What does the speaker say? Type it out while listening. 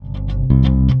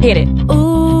Hit it.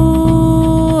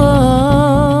 Ooh,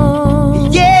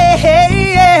 yeah.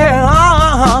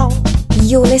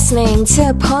 You're listening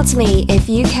to Pod Me If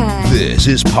You Can. This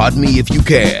is Pod Me If You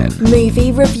Can,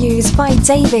 Movie reviews by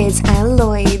David and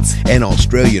Lloyd. an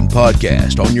Australian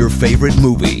podcast on your favourite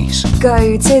movies.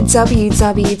 Go to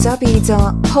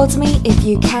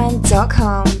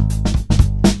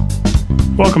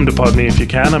www.podmeifyoucan.com. Welcome to Pod Me If You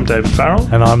Can. I'm David Farrell.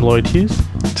 And I'm Lloyd Hughes.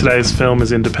 Today's film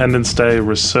is Independence Day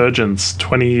Resurgence.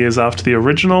 20 years after the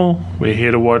original, we're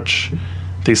here to watch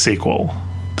the sequel,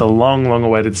 the long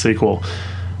awaited sequel.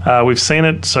 We've seen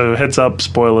it, so heads up,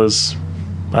 spoilers.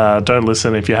 Don't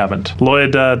listen if you haven't.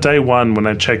 Lloyd, day one when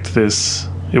I checked this,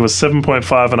 it was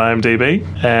 7.5 on IMDb,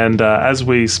 and as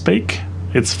we speak,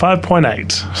 it's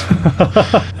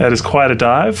 5.8. That is quite a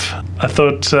dive. I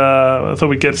thought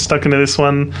we'd get stuck into this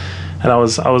one, and I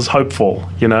was hopeful,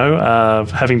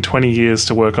 having 20 years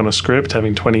to work on a script,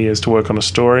 having 20 years to work on a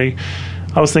story.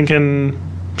 I was thinking,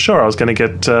 sure, I was going to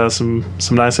get some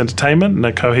nice entertainment and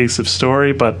a cohesive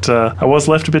story, but I was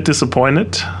left a bit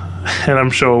disappointed, and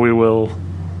I'm sure we will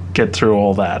get through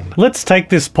all that. Let's take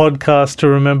this podcast to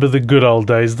remember the good old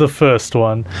days, the first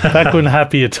one, back when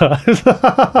happier times.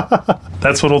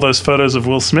 That's what all those photos of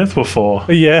Will Smith were for.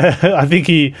 Yeah, I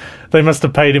think they must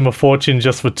have paid him a fortune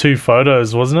just for 2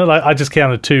 photos, wasn't it? I just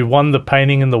counted 2. 1, the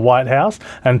painting in the White House,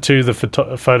 and 2, the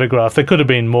photograph. There could have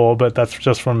been more, but that's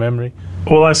just from memory.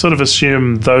 Well, I sort of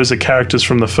assume those are characters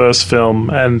from the first film,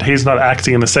 and he's not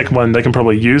acting in the second one. They can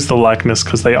probably use the likeness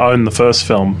because they own the first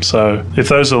film. So if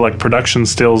those are like production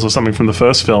stills or something from the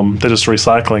first film, they're just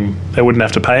recycling. They wouldn't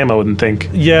have to pay him, I wouldn't think.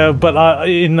 Yeah, but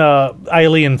in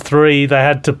Alien 3, they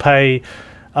had to pay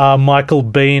Michael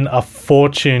Biehn a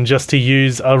fortune just to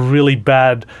use a really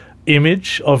bad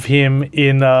image of him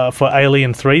for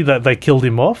Alien 3 that they killed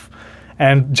him off.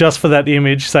 And just for that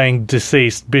image saying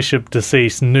deceased, Bishop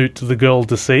deceased, Newt the girl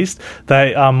deceased,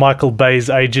 Michael Bay's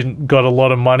agent got a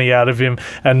lot of money out of him.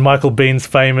 And Michael Bihn's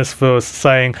famous for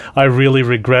saying, I really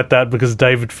regret that because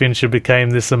David Fincher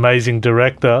became this amazing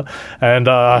director. And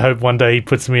I hope one day he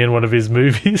puts me in one of his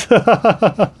movies.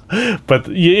 But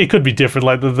it could be different,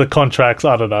 like the contracts,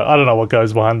 I don't know. I don't know what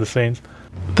goes behind the scenes.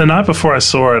 The night before I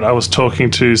saw it, I was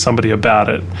talking to somebody about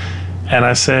it. And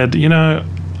I said,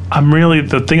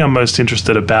 the thing I'm most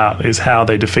interested about is how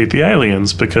they defeat the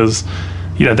aliens because,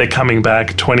 they're coming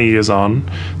back 20 years on.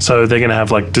 So they're going to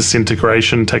have like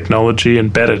disintegration technology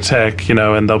and better tech,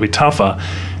 and they'll be tougher.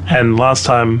 And last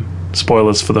time,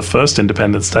 spoilers for the first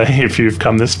Independence Day, if you've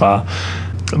come this far,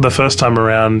 the first time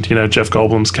around, Jeff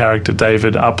Goldblum's character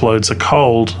David uploads a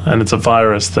cold and it's a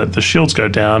virus that the shields go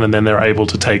down and then they're able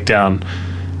to take down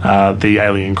the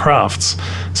alien crafts.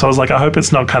 So I was like, I hope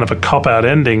it's not kind of a cop-out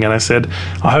ending. And I said,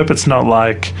 I hope it's not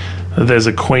like there's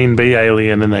a queen bee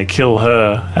alien and they kill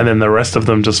her and then the rest of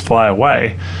them just fly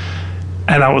away.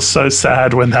 And I was so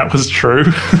sad when that was true.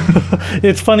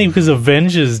 It's funny because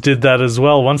Avengers did that as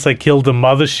well. Once they killed the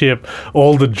mothership,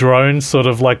 all the drones sort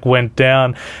of like went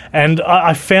down. And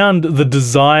I found the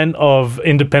design of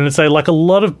Independence Day, like a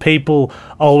lot of people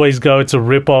always go, it's a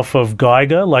rip-off of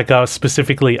Geiger, like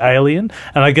specifically Alien.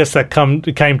 And I guess that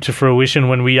came to fruition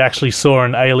when we actually saw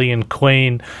an alien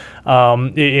queen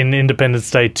in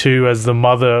Independence Day 2 as the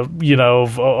mother,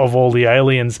 of all the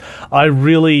aliens. I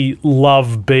really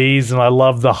love bees and I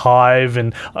love the hive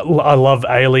and I love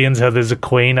aliens, how there's a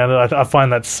queen, and I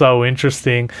find that so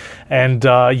interesting. And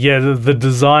the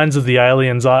designs of the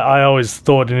aliens, I always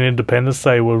thought in Independence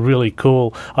Day were really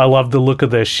cool. I love the look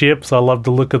of their ships, I love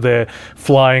the look of their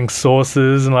flying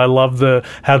saucers, and I love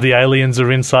how the aliens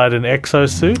are inside an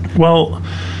exosuit. Well,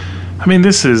 I mean,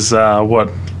 this is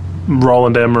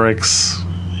Roland Emmerich's,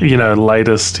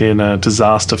 latest in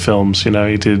disaster films. He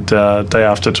did Day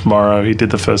After Tomorrow. He did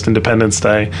the first Independence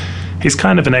Day. He's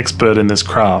kind of an expert in this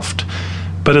craft.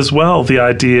 But as well, the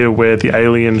idea where the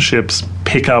alien ships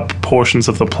pick up portions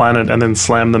of the planet and then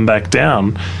slam them back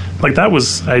down, like that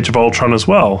was Age of Ultron as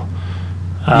well.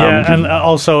 And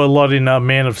also a lot in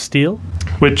Man of Steel.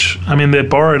 Which, I mean, they're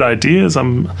borrowed ideas. I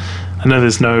know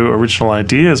there's no original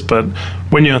ideas, but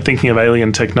when you're thinking of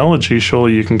alien technology,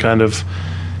 surely you can kind of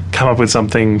come up with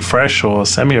something fresh or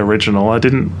semi-original. I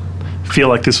didn't feel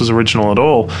like this was original at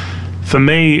all. For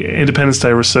me, Independence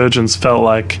Day Resurgence felt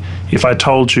like if I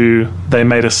told you they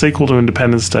made a sequel to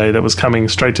Independence Day that was coming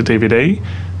straight to DVD,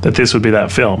 that this would be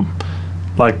that film.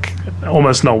 Like,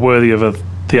 almost not worthy of a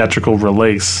theatrical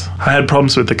release. I had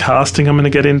problems with the casting I'm going to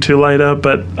get into later,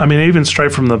 but I mean, even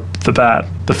straight from the bat,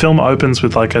 the film opens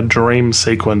with like a dream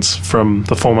sequence from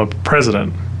the former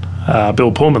president,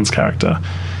 Bill Pullman's character.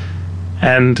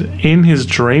 And in his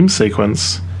dream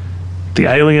sequence, the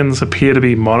aliens appear to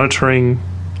be monitoring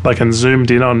and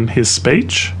zoomed in on his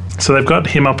speech. So they've got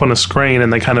him up on a screen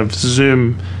and they kind of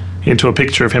zoom into a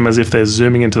picture of him as if they're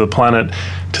zooming into the planet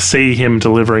to see him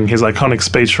delivering his iconic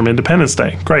speech from Independence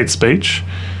Day. Great speech.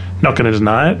 Not going to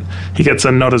deny it. He gets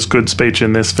a not as good speech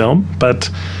in this film, but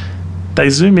they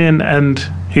zoom in and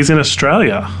he's in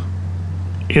Australia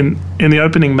in the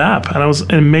opening map, and I was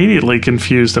immediately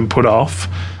confused and put off.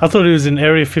 I thought he was in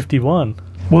Area 51.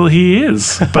 Well, he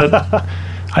is, but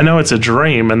I know it's a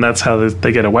dream and that's how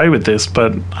they get away with this,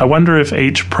 but I wonder if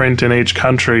each print in each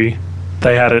country,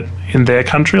 they had it in their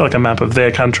country, like a map of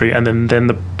their country, and then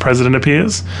the president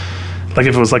appears. Like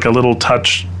if it was like a little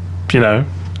touch,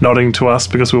 nodding to us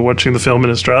because we're watching the film in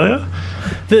Australia.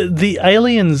 The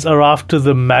aliens are after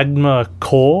the magma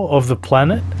core of the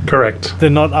planet. Correct. They're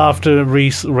not after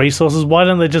resources. Why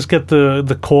don't they just get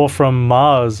the core from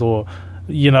Mars or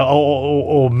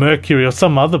Mercury or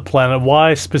some other planet?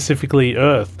 Why specifically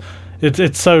Earth?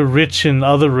 It's so rich in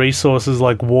other resources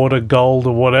like water, gold,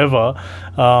 or whatever,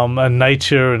 and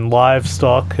nature and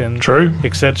livestock and True.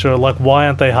 etc. Like, why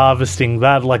aren't they harvesting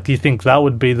that? Like, do you think that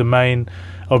would be the main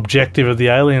objective of the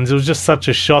aliens? It was just such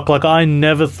a shock. Like, I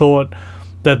never thought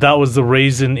that was the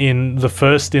reason in the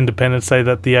first Independence Day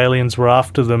that the aliens were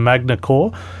after the magma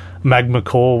core,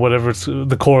 whatever, it's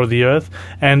the core of the Earth.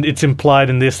 And it's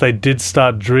implied in this they did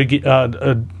start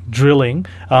drilling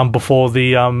before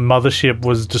the mothership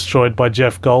was destroyed by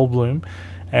Jeff Goldblum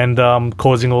and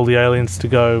causing all the aliens to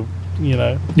go,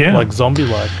 like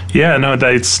zombie-like. Yeah, no,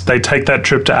 they take that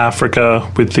trip to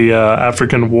Africa with the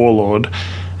African warlord,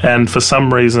 and for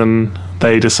some reason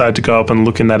they decide to go up and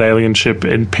look in that alien ship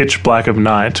in pitch black of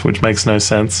night, which makes no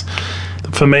sense.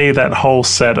 For me, that whole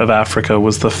set of Africa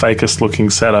was the fakest looking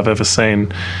set I've ever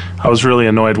seen. I was really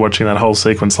annoyed watching that whole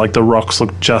sequence. Like, the rocks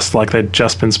looked just like they'd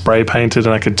just been spray painted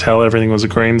and I could tell everything was a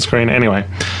green screen. Anyway,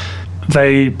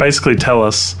 they basically tell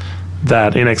us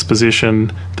that in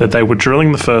exposition that they were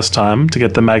drilling the first time to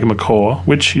get the magma core,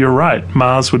 which, you're right,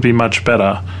 Mars would be much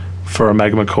better for a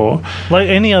magma core. Like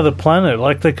any other planet.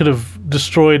 Like, they could have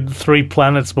destroyed 3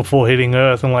 planets before hitting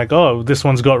Earth and like, oh, this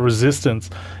one's got resistance.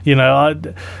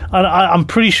 I'm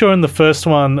pretty sure in the first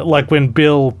one, like when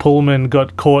Bill Pullman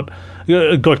got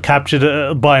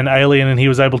captured by an alien and he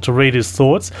was able to read his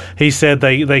thoughts, he said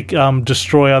they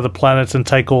destroy other planets and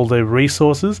take all their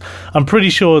resources. I'm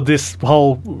pretty sure this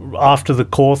whole after the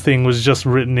core thing was just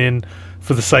written in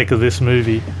for the sake of this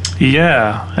movie.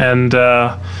 Yeah, and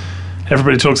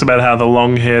everybody talks about how the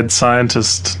long-haired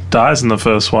scientist dies in the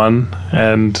first one,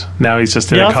 and now he's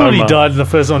just in a coma. Yeah, I thought he died in the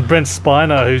first one. Brent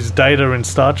Spiner, who's Data in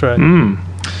Star Trek.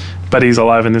 But he's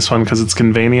alive in this one because it's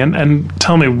convenient. And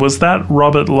tell me, was that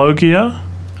Robert Loggia?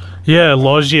 Yeah,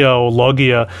 Loggia or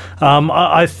Loggia. I'm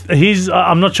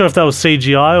not sure if that was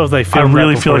CGI or if they filmed. I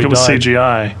really feel like it was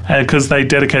CGI because they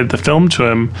dedicated the film to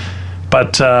him.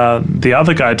 But the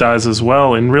other guy dies as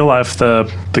well. In real life,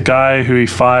 the guy who he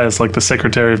fires, like the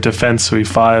Secretary of Defense who he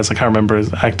fires, I can't remember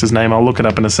his actor's name, I'll look it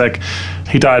up in a sec,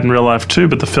 he died in real life too,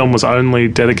 but the film was only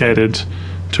dedicated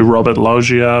to Robert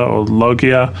Loggia or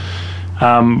Loggia.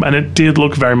 And it did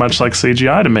look very much like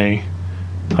CGI to me.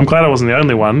 I'm glad I wasn't the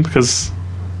only one, because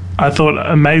I thought,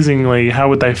 amazingly, how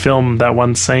would they film that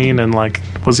one scene, and like,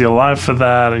 was he alive for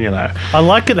that? And I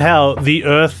like it how the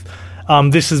Earth,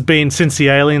 this has been since the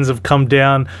aliens have come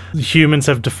down, humans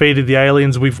have defeated the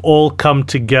aliens, we've all come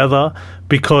together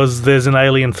because there's an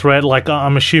alien threat. Like,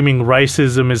 I'm assuming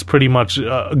racism is pretty much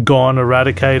gone,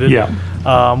 eradicated. Yeah.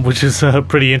 Which is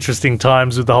pretty interesting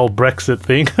times with the whole Brexit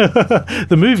thing.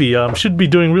 The movie should be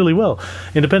doing really well,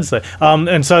 Independence Day.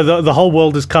 And so the whole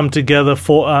world has come together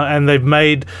for, and they've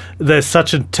made, we're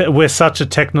such a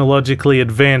technologically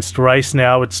advanced race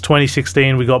now. It's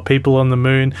 2016, we got people on the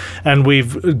moon, and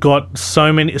we've got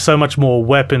so much more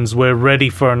weapons. We're ready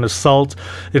for an assault.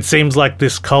 It seems like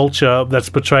this culture that's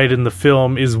portrayed in the film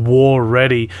is war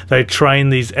ready. They train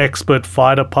these expert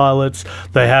fighter pilots.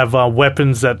 They have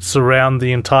weapons that surround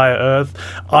the entire Earth.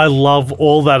 I love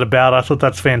all that about it. I thought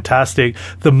that's fantastic.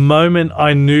 The moment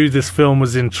I knew this film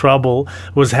was in trouble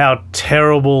was how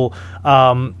terrible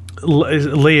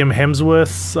Liam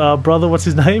Hemsworth's brother, what's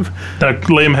his name? No,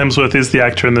 Liam Hemsworth is the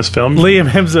actor in this film. Liam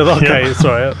Hemsworth, okay, yeah.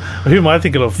 Sorry. Who am I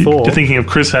thinking of? Thor. You're thinking of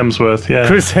Chris Hemsworth, yeah.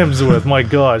 Chris Hemsworth, my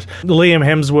gosh. Liam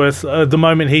Hemsworth, the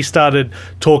moment he started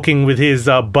talking with his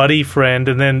buddy friend,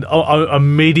 and then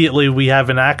immediately we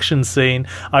have an action scene,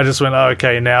 I just went,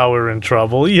 okay, now we're in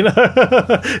trouble.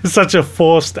 It's such a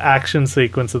forced action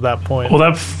sequence at that point. Well,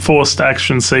 that forced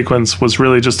action sequence was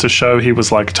really just to show he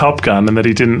was like Top Gun and that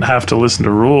he didn't have to listen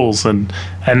to rules. vehicles, and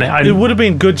it would have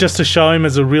been good just to show him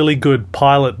as a really good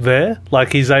pilot there.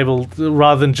 Like he's able,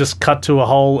 rather than just cut to a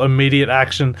whole immediate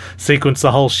action sequence,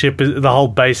 the whole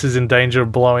base is in danger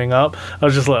of blowing up. I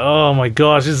was just like, oh my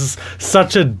gosh, this is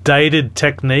such a dated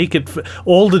technique.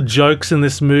 All the jokes in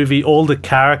this movie, all the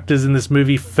characters in this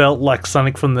movie felt like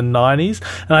something from the 90s.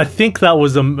 And I think that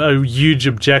was a huge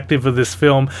objective of this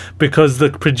film, because the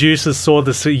producers saw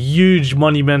this huge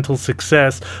monumental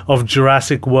success of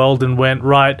Jurassic World and went,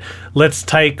 right, let's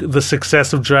take the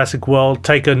success of Jurassic World,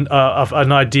 take an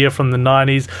idea from the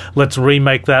 90s, let's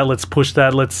remake that, let's push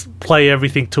that, let's play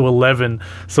everything to 11,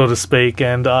 so to speak.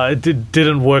 And it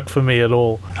didn't work for me at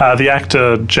all. The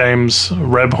actor James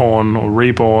Rebhorn, or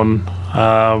Reborn,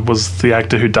 was the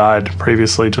actor who died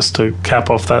previously, just to cap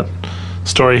off that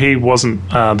story. He wasn't,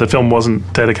 the film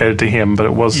wasn't dedicated to him, but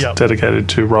it was dedicated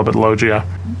to Robert Loggia.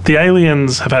 The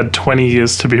aliens have had 20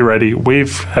 years to be ready.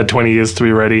 We've had 20 years to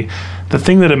be ready. The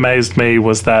thing that amazed me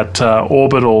was that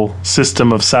orbital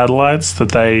system of satellites that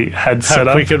they had set up.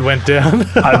 How quick it went down.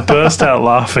 I burst out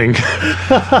laughing.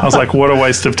 I was like, what a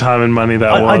waste of time and money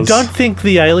that was. I don't think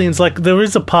the aliens, like, there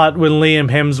is a part when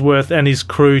Liam Hemsworth and his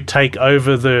crew take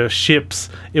over the ships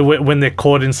when they're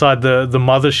caught inside the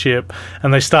mothership,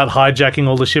 and they start hijacking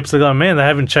all the ships. They go, man, they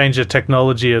haven't changed their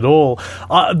technology at all.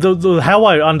 How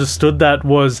I understood that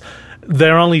was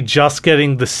they're only just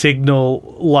getting the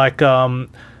signal, like,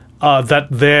 that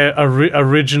their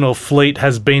original fleet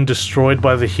has been destroyed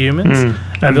by the humans.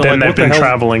 And then they've been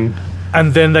traveling.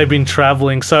 And then they've been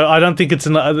traveling. So I don't think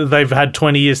they've had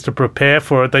 20 years to prepare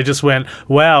for it. They just went,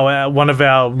 wow, one of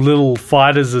our little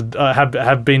fighters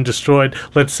have been destroyed.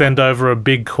 Let's send over a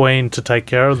big queen to take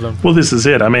care of them. Well, this is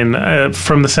it. I mean,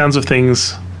 from the sounds of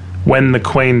things, when the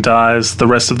queen dies, the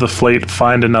rest of the fleet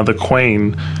find another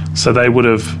queen. So they would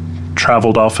have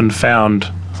travelled off and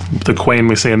found the queen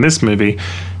we see in this movie.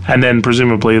 And then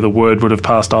presumably the word would have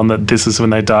passed on that this is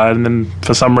when they died. And then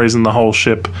for some reason the whole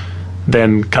ship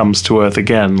then comes to Earth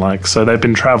again. Like, so they've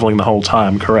been traveling the whole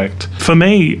time, correct? For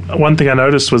me, one thing I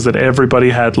noticed was that everybody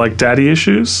had like daddy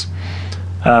issues.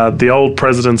 The old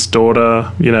president's daughter,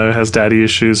 has daddy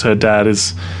issues. Her dad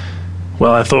is,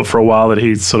 well, I thought for a while that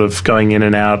he's sort of going in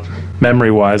and out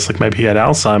memory-wise, like maybe he had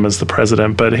Alzheimer's, the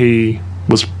president, but he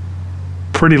was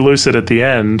pretty lucid at the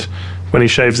end when he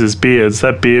shaves his beards.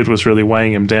 That beard was really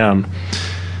weighing him down.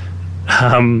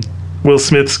 Will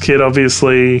Smith's kid,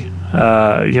 obviously,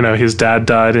 his dad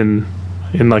died in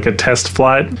like a test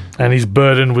flight. And he's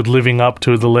burdened with living up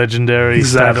to the legendary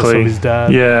status of his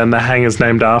dad. Yeah, and the hangar's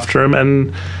named after him.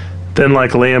 And then,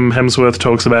 like, Liam Hemsworth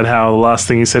talks about how the last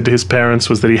thing he said to his parents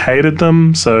was that he hated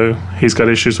them, so he's got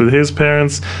issues with his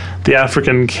parents. The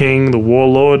African king, the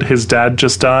warlord, his dad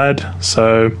just died,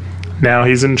 so now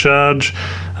he's in charge.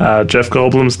 Jeff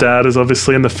Goldblum's dad is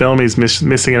obviously in the film. He's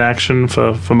missing in action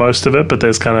for most of it, but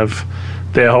there's kind of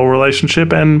their whole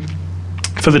relationship. And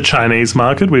for the Chinese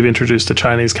market, we've introduced a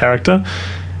Chinese character,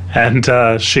 and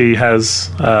she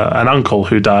has an uncle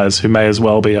who dies, who may as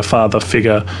well be a father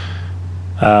figure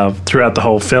throughout the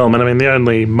whole film. And I mean, the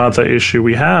only mother issue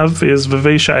we have is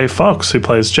Vivica A. Fox, who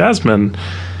plays Jasmine,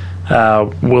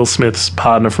 Will Smith's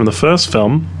partner from the first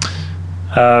film.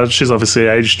 She's obviously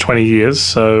aged 20 years,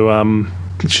 so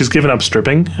she's given up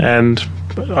stripping, and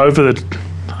over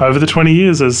the 20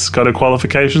 years has got her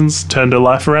qualifications, turned her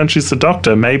life around. She's the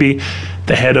doctor, maybe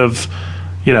the head of,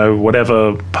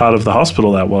 whatever part of the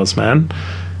hospital that was, man.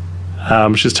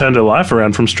 She's turned her life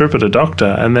around from stripper to doctor,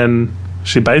 and then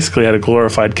she basically had a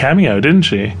glorified cameo, didn't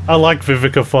she? I like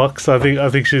Vivica Fox. I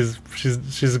think she's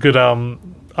a good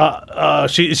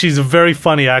she's a very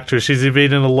funny actress. She's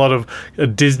been in a lot of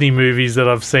Disney movies that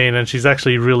I've seen, and she's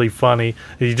actually really funny.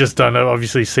 You just don't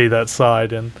obviously see that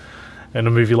side in a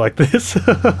movie like this.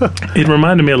 It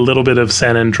reminded me a little bit of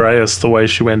San Andreas, the way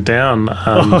she went down.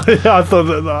 I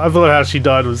thought how she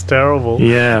died was terrible.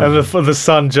 Yeah, and the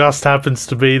son just happens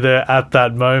to be there at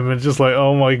that moment, just like,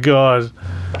 oh my god.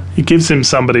 It gives him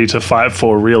somebody to fight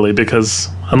for, really, because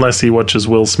unless he watches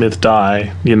Will Smith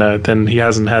die, then he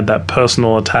hasn't had that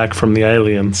personal attack from the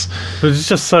aliens. But it's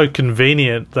just so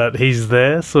convenient that he's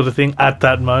there, sort of thing, at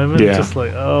that moment. Yeah. Just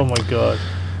like, oh my god.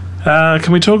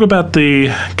 Can we talk about the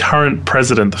current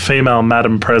president, the female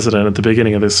Madam President at the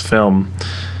beginning of this film?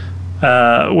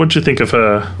 What do you think of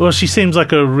her? Well, she seems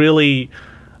like a really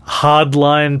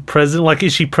hardline president. Like,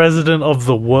 is she president of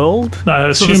the world? No, I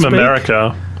assume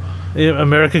America. Yeah,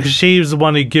 America, because she was the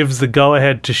one who gives the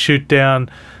go-ahead to shoot down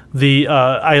the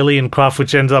alien craft,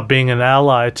 which ends up being an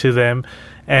ally to them.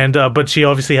 And but she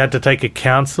obviously had to take a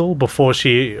counsel before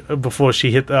she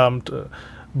hit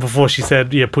before she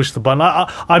said, "Yeah, push the button."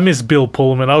 I miss Bill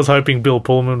Pullman. I was hoping Bill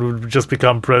Pullman would just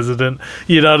become president.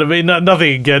 You know what I mean?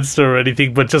 Nothing against her or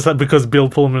anything, but just because Bill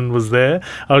Pullman was there,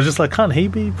 I was just like, can't he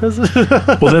be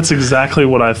president? Well, that's exactly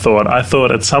what I thought. I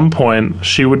thought at some point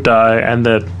she would die and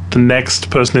that the next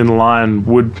person in line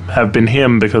would have been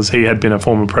him because he had been a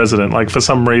former president. Like, for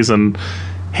some reason,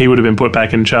 he would have been put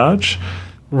back in charge.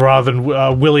 Rather than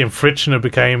William Fritzner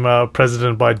became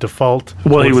president by default.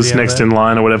 Well, he was next in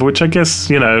line or whatever, which I guess,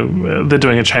 you know, they're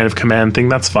doing a chain of command thing.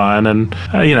 That's fine. And,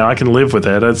 you know, I can live with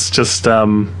it. It's just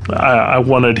I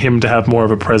wanted him to have more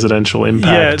of a presidential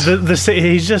impact. Yeah,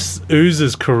 he just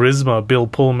oozes charisma, Bill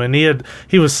Pullman.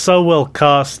 He was so well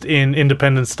cast in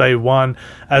Independence Day 1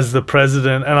 as the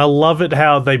president. And I love it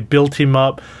how they built him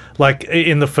up. Like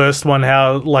in the first one,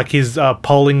 how like his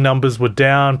polling numbers were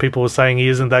down. People were saying he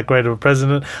isn't that great of a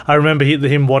president. I remember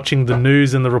him watching the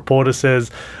news, and the reporter says,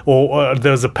 or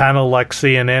there was a panel like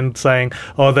CNN saying,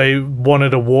 "Oh, they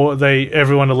wanted a war.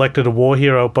 Everyone elected a war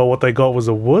hero, but what they got was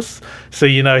a wuss." So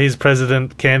you know his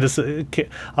president candidacy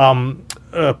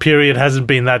period hasn't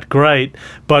been that great,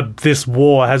 but this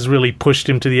war has really pushed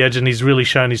him to the edge, and he's really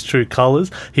shown his true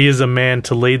colors. He is a man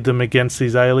to lead them against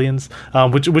these aliens,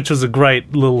 which was a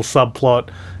great little subplot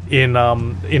in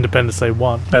Independence Day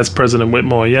 1. As President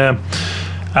Whitmore, yeah.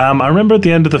 I remember at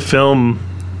the end of the film,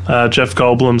 Jeff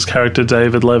Goldblum's character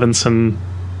David Levinson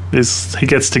he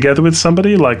gets together with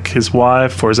somebody, like his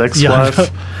wife or his ex-wife. Yeah.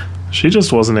 She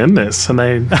just wasn't in this, and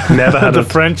they never had the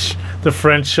French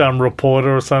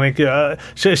reporter or something.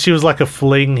 She was like a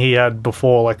fling he had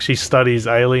before. Like she studies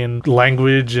alien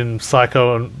language and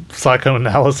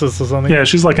psychoanalysis or something. Yeah,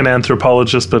 she's like an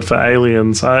anthropologist, but for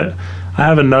aliens. I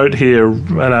have a note here,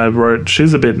 and I wrote,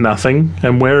 she's a bit nothing,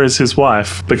 and where is his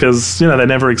wife? Because, you know, they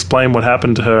never explain what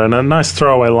happened to her, and a nice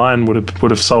throwaway line would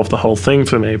have solved the whole thing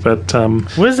for me, but...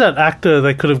 where's that actor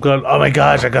they could have gone, oh my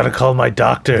gosh, I gotta call my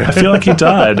doctor? I feel like he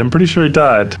died. I'm pretty sure he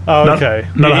died. Oh, okay.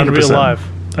 Not 100%. In real life?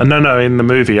 No, in the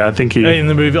movie. I think he... In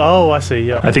the movie? Oh, I see,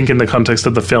 yeah. I think in the context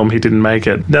of the film, he didn't make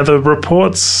it. Now, the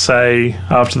reports say,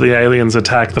 after the aliens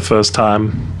attack the first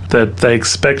time, that they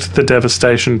expect the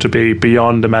devastation to be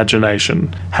beyond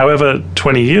imagination. However,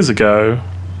 20 years ago,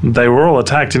 they were all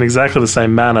attacked in exactly the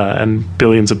same manner, and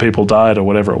billions of people died, or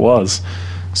whatever it was.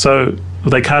 So,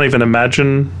 they can't even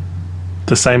imagine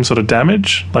the same sort of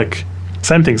damage? Like,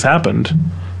 same things happened.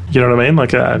 You know what I mean?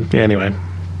 Like, anyway...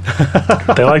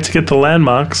 They like to get the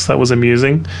landmarks. That was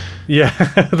amusing. Yeah,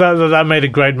 that made a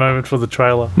great moment for the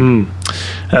trailer.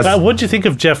 What do you think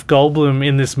of Jeff Goldblum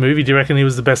in this movie? Do you reckon he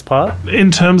was the best part?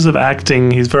 In terms of acting,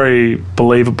 he's very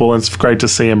believable, and it's great to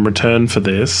see him return for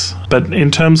this. But in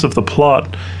terms of the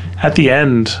plot, at the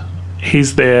end,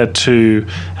 he's there to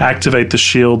activate the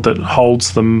shield that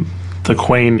holds the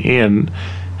Queen in,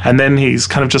 and then he's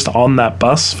kind of just on that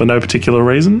bus for no particular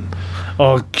reason.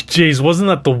 Oh, geez, wasn't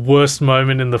that the worst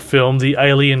moment in the film? The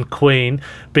alien queen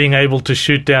being able to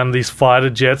shoot down these fighter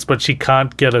jets, but she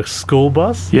can't get a school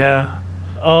bus? Yeah.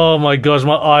 Oh my gosh,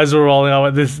 my eyes were rolling. I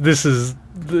went, this is...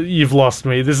 You've lost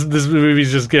me. This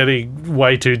movie's just getting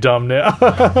way too dumb now.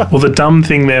 Well, the dumb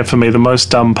thing there for me, the most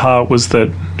dumb part, was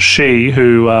that she's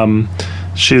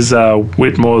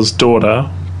Whitmore's daughter,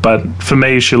 but for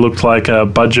me she looked like a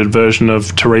budget version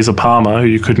of Teresa Palmer, who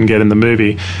you couldn't get in the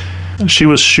movie. She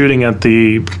was shooting at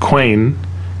the Queen,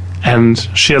 and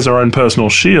she has her own personal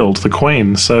shield, the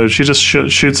Queen, so she just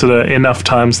shoots at her enough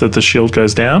times that the shield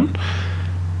goes down.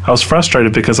 I was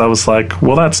frustrated because I was like,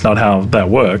 well, that's not how that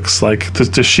works. Like,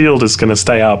 the shield is going to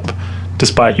stay up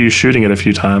despite you shooting it a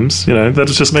few times. You know, that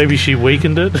was just... Maybe she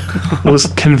weakened it? It was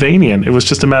convenient. It was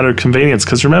just a matter of convenience,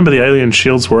 because remember, the alien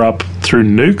shields were up through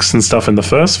nukes and stuff in the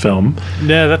first film.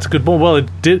 Yeah, that's a good point. Well,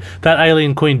 that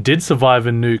alien queen did survive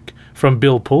a nuke from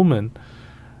Bill Pullman.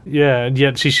 Yeah, and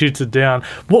yet she shoots it down.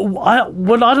 What I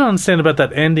don't understand about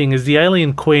that ending is the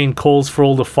alien queen calls for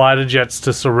all the fighter jets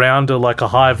to surround her like a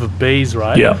hive of bees,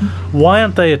 right? Yeah. Why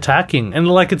aren't they attacking? And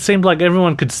like it seemed like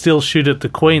everyone could still shoot at the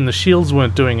queen. The shields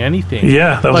weren't doing anything.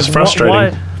 Yeah, that was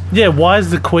frustrating. Why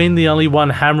is the queen the only one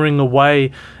hammering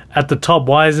away at the top?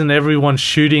 Why isn't everyone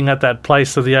shooting at that place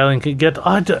so the alien can get...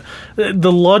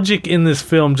 the logic in this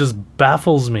film just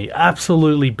baffles me.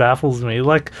 Absolutely baffles me.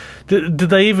 Like, did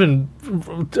they even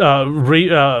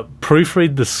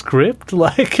proofread the script?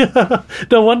 Like,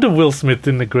 no wonder Will Smith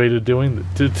didn't agree to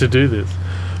do this.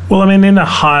 Well, I mean, in a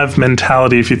hive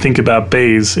mentality, if you think about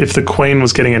bees, if the queen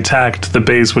was getting attacked, the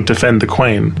bees would defend the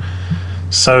queen.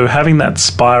 So having that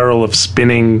spiral of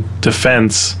spinning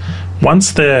defense,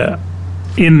 once they're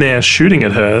in there shooting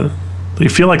at her, you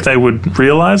feel like they would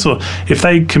realize, or if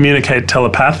they communicate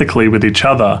telepathically with each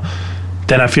other,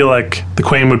 then I feel like the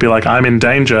Queen would be like, I'm in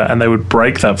danger, and they would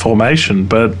break that formation.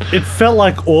 But It felt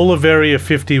like all of Area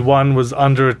 51 was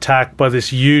under attack by this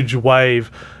huge wave,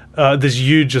 this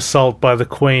huge assault by the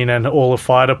Queen and all the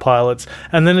fighter pilots.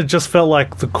 And then it just felt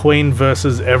like the Queen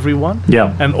versus everyone.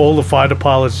 Yeah. And all the fighter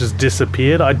pilots just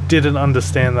disappeared. I didn't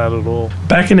understand that at all.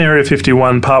 back in Area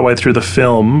 51, partway through the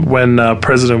film, when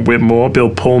President Whitmore, Bill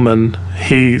Pullman,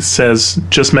 he says,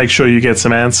 just make sure you get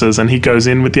some answers, and he goes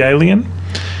in with the alien.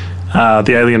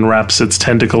 The alien wraps its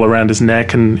tentacle around his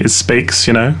neck and speaks,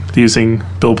 using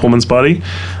Bill Pullman's body.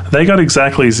 They got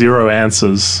exactly 0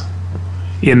 answers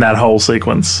in that whole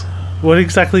sequence. What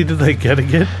exactly did they get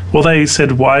again? Well, they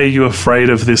said, why are you afraid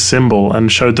of this symbol?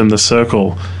 And showed them the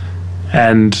circle.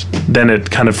 And then it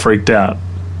kind of freaked out.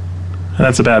 And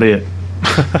that's about it.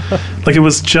 Like, it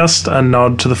was just a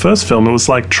nod to the first film. It was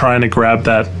like trying to grab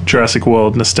that Jurassic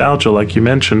World nostalgia, like you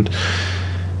mentioned.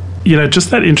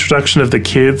 Just that introduction of the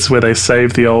kids where they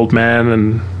save the old man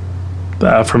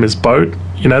and from his boat,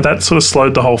 that sort of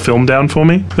slowed the whole film down for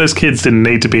me. Those kids didn't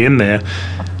need to be in there.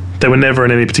 They were never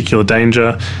in any particular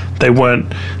danger. They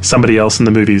weren't somebody else in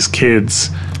the movie's kids.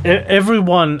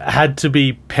 Everyone had to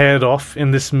be paired off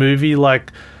in this movie.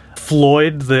 Like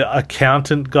Floyd, the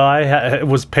accountant guy,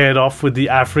 was paired off with the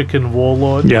African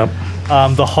warlord. Yeah.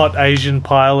 The hot Asian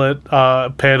pilot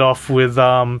paired off with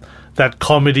that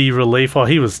comedy relief. Oh,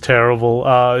 he was terrible.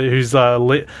 Who's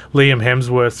Liam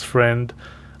Hemsworth's friend.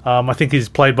 I think he's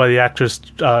played by the actress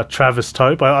Travis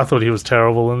Tope. I thought he was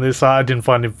terrible in this. I didn't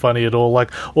find him funny at all. Like,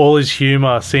 all his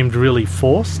humour seemed really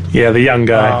forced. Yeah, the young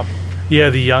guy. The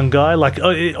young guy. Like,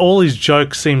 all his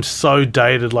jokes seemed so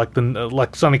dated,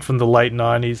 like something from the late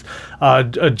 90s.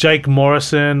 Jake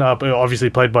Morrison, obviously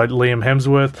played by Liam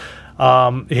Hemsworth.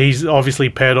 He's obviously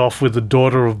paired off with the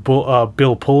daughter of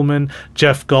Bill Pullman.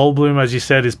 Jeff Goldblum, as you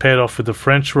said, is paired off with the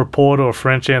French reporter or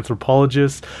French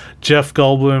anthropologist. Jeff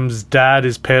Goldblum's dad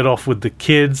is paired off with the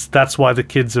kids. That's why the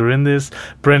kids are in this.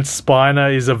 Brent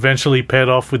Spiner is eventually paired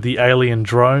off with the alien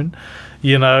drone.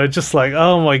 Just like,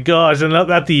 oh my gosh. And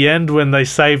at the end, when they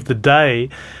save the day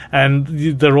and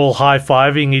they're all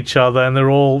high-fiving each other and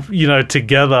they're all,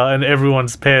 together and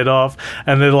everyone's paired off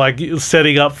and they're like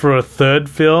setting up for a third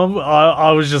film,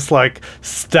 I was just like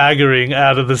staggering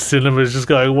out of the cinemas, just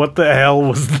going, what the hell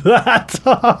was that?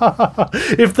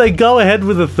 If they go ahead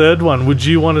with a third one, would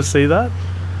you want to see that?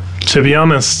 To be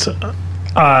honest,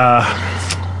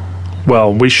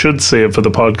 well, we should see it for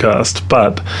the podcast,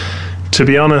 but to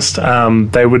be honest,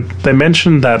 they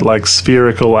mentioned that like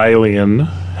spherical alien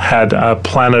had a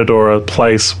planet or a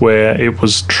place where it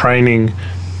was training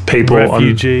people,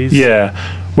 refugees.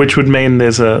 Which would mean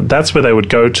that's where they would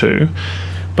go to.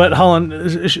 But hold on,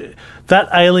 that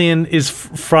alien is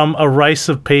from a race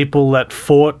of people that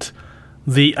fought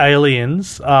the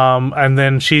aliens, and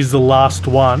then she's the last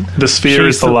one. The sphere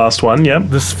is the last one. Yep.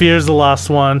 The sphere is the last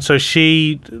one. So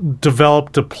she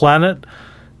developed a planet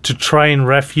to train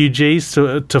refugees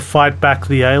to fight back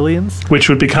the aliens. Which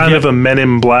would be kind of a Men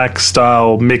in Black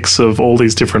style mix of all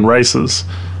these different races.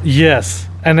 Yes.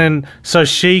 And then, so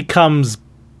she comes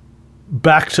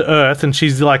back to Earth and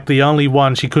she's like the only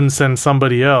one. She couldn't send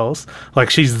somebody else. Like,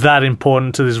 she's that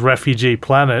important to this refugee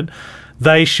planet.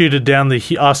 They shoot her down,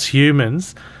 us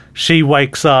humans. She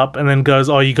wakes up and then goes,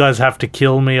 oh, you guys have to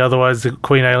kill me, otherwise the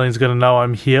Queen Alien's going to know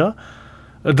I'm here.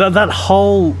 That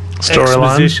whole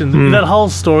exposition, that whole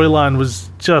storyline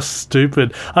was just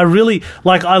stupid. I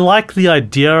like the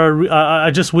idea.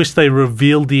 I just wish they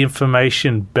revealed the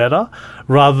information better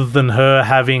rather than her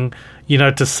having,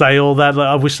 to say all that.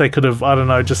 I wish they could have,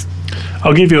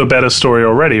 I'll give you a better story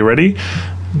already. Ready?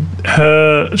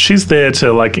 She's there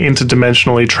to like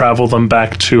interdimensionally travel them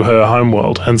back to her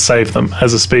homeworld and save them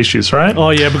as a species, right? Oh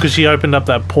yeah, because she opened up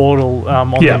that portal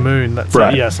on the moon. That's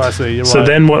right. Yes, I see. You're right. So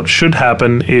then what should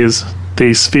happen is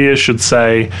the sphere should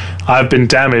say, I've been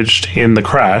damaged in the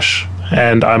crash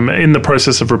and I'm in the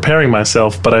process of repairing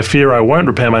myself, but I fear I won't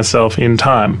repair myself in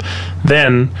time.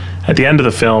 Then at the end of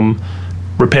the film,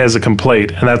 repairs are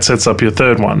complete, and that sets up your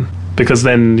third one. Because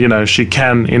then, she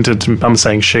can I'm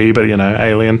saying she, but,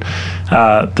 alien.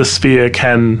 The sphere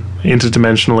can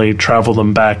interdimensionally travel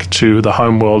them back to the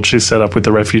homeworld she's set up with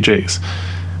the refugees.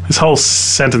 This whole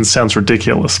sentence sounds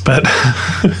ridiculous, but...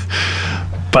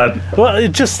 Well,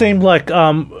 it just seemed like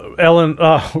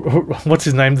what's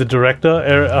his name, the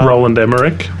director? Roland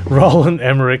Emmerich. Roland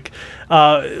Emmerich,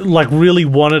 really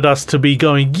wanted us to be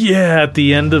going, at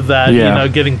the end of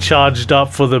that, getting charged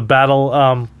up for the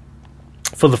battle...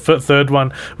 for the third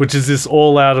one, which is this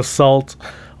all-out assault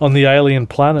on the alien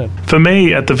planet. For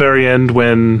me, at the very end,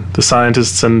 when the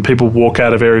scientists and people walk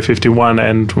out of Area 51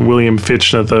 and William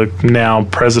Fitchner, the now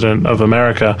president of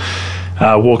America,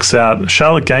 walks out,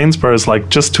 Charlotte Gainsbourg is like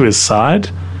just to his side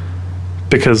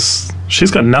because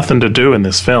she's got nothing to do in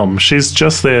this film. She's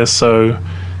just there so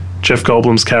Jeff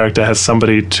Goldblum's character has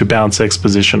somebody to bounce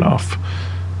exposition off.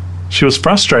 She was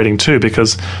frustrating too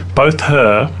because both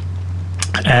her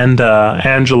and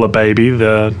Angela Baby,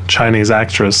 the Chinese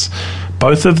actress,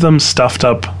 both of them stuffed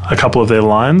up a couple of their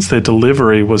lines. Their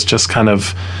delivery was just kind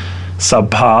of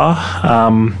subpar,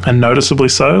 and noticeably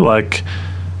so. Like,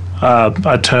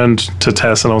 I turned to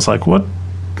Tess and I was like, what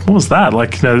was that?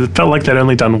 Like, it felt like they'd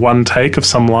only done one take of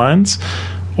some lines,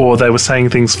 or they were saying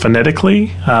things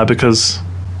phonetically, because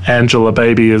Angela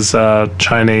Baby is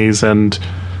Chinese and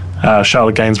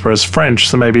Charlotte Gainsbourg is French,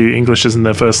 so maybe English isn't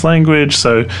their first language,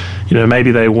 so, maybe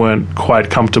they weren't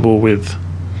quite comfortable with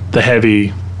the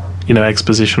heavy,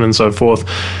 exposition and so forth.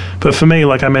 But for me,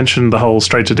 like I mentioned, the whole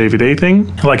straight-to-DVD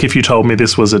thing, like if you told me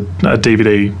this was a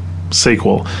DVD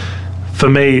sequel, for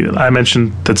me, I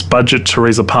mentioned that's budget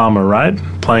Teresa Palmer, right,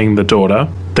 playing the daughter.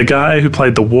 The guy who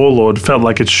played the warlord felt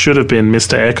like it should have been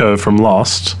Mr. Echo from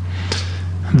Lost.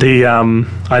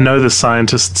 I know the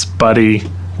scientist's buddy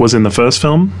was in the first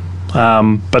film,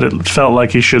 but it felt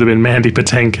like he should have been Mandy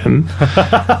Patinkin.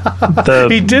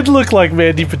 He did look like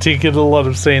Mandy Patinkin in a lot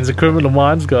of scenes, a Criminal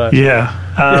Minds guy. Yeah.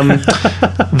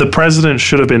 The president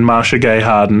should have been Marsha Gay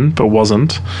Harden, but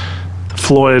wasn't.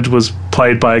 Floyd was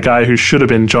played by a guy who should have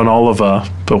been John Oliver,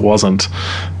 but wasn't.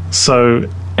 So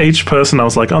each person, I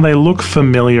was like, oh, they look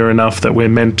familiar enough that we're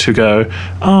meant to go,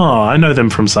 oh, I know them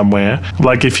from somewhere.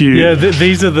 Like if you... Yeah,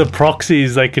 these are the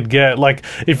proxies they could get. Like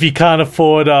if you can't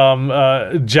afford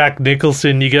Jack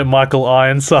Nicholson, you get Michael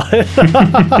Ironside.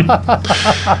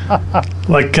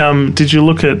 Like, did you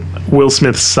look at Will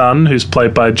Smith's son, who's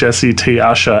played by Jesse T.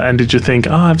 Usher, and did you think,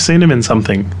 oh, I've seen him in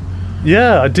something?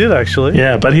 Yeah, I did actually.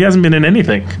 Yeah, but he hasn't been in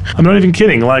anything. I'm not even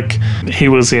kidding. Like, he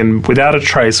was in Without a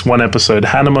Trace, one episode,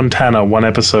 Hannah Montana, one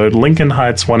episode, Lincoln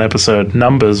Heights, one episode,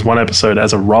 Numbers, one episode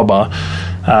as a robber,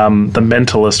 The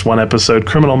Mentalist, one episode,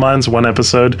 Criminal Minds, one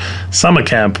episode, Summer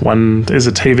Camp, one is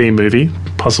a TV movie,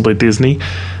 possibly Disney.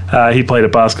 He played a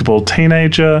basketball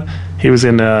teenager. He was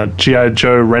in G.I.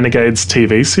 Joe Renegades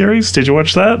TV series. Did you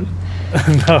watch that?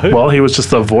 No. Well, he was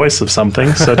just the voice of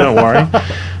something, so don't worry.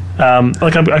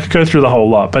 I could go through the whole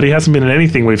lot, but he hasn't been in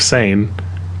anything we've seen.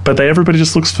 But everybody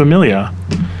just looks familiar.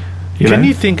 Can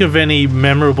you think of any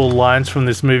memorable lines from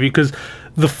this movie? Because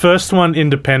the first one,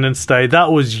 Independence Day,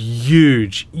 that was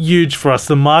huge for us.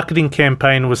 The marketing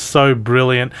campaign was so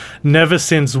brilliant. Never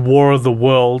since War of the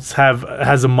Worlds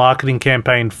has a marketing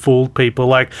campaign fooled people.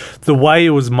 Like, the way it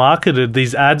was marketed,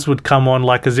 these ads would come on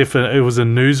like as if it was a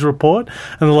news report,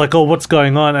 and they're like, oh, what's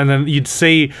going on? And then you'd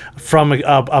see from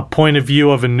a point of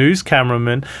view of a news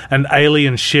cameraman an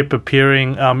alien ship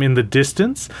appearing in the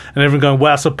distance, and everyone going,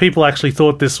 wow, so people actually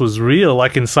thought this was real,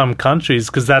 like in some countries,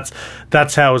 because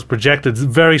that's how it was projected.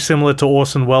 It's very similar to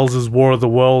Orson Welles' War of the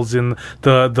Worlds in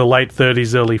the late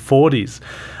 30s, early 40s.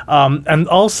 And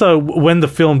also, when the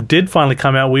film did finally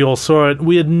come out, we all saw it.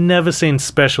 We had never seen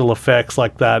special effects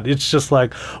like that. It's just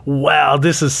like, wow,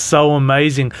 this is so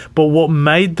amazing. But what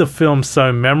made the film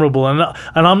so memorable, and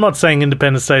I'm not saying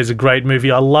Independence Day is a great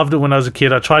movie. I loved it when I was a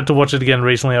kid. I tried to watch it again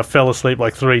recently. I fell asleep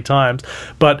like 3 times.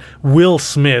 But Will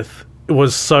Smith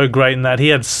was so great in that. He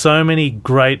had so many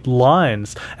great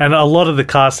lines, and a lot of the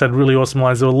cast had really awesome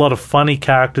lines. There were a lot of funny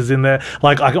characters in there.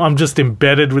 Like, I'm just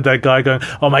embedded with that guy going,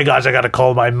 oh my gosh, I gotta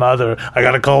call my mother, I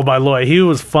gotta call my lawyer. He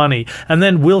was funny. And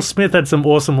then Will Smith had some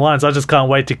awesome lines. I just can't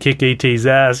wait to kick E.T.'s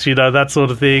ass, that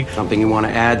sort of thing. Something you want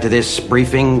to add to this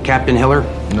briefing, Captain Hiller?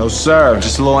 No, sir.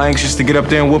 Just a little anxious to get up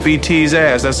there and whoop E.T.'s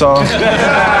ass, that's all.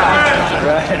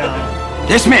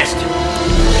 Dismissed!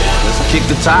 Kick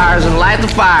the tires and light the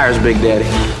fires, Big Daddy.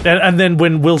 And then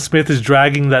when Will Smith is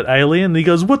dragging that alien, he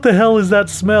goes, what the hell is that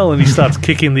smell? And he starts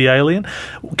kicking the alien.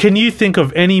 Can you think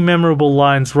of any memorable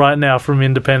lines right now from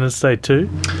Independence Day 2?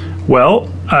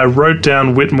 Well, I wrote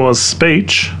down Whitmore's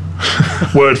speech,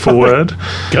 word for word.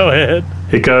 Go ahead.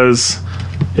 It goes,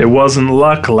 it wasn't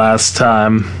luck last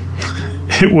time.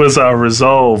 It was our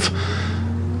resolve.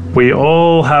 We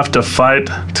all have to fight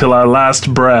till our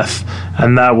last breath,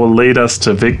 and that will lead us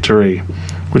to victory.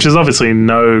 Which is obviously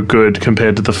no good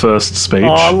compared to the first speech.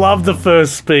 Oh, I love the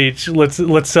first speech.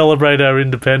 Let's celebrate our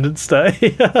Independence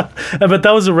Day. But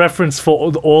that was a reference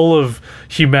for all of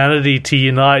humanity to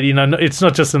unite. It's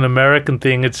not just an American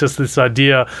thing. It's just this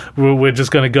idea we're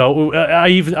just going to go.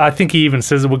 I think he even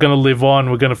says that we're going to live on,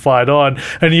 we're going to fight on.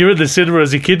 And you're at the cinema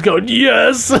as a kid going,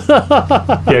 yes!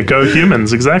 Yeah, go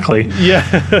humans, exactly.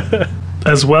 Yeah.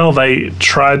 as well, they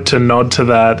tried to nod to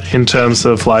that in terms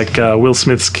of like Will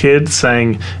Smith's kid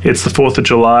saying it's the 4th of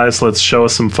July, so let's show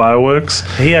us some fireworks.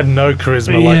 He had no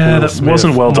charisma like Will Smith. That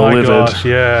wasn't well delivered. Gosh,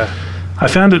 yeah. I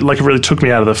found it like it really took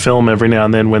me out of the film every now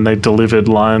and then when they delivered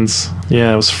lines.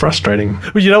 Yeah, it was frustrating.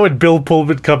 Well, you know when Bill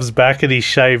Pullman comes back and he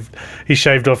shaved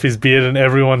off his beard and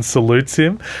everyone salutes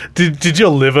him? Did your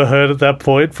liver hurt at that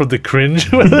point from the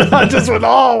cringe? I just went,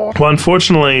 oh! Well,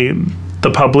 unfortunately, the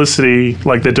publicity,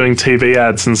 like they're doing TV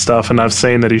ads and stuff, and I've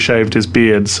seen that he shaved his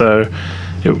beard, so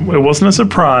it wasn't a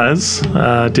surprise.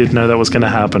 I did know that was going to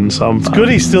happen. So it's good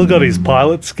he's still got his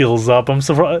pilot skills up. I'm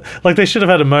surprised. Like they should have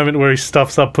had a moment where he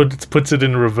stuffs up, puts it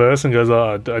in reverse, and goes,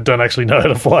 "Oh, I don't actually know how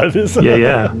to fly this."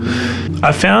 Yeah.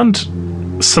 I found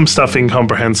some stuff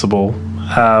incomprehensible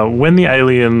when the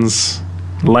aliens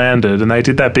landed, and they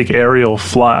did that big aerial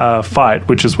fight,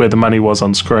 which is where the money was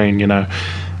on screen. You know,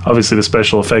 obviously the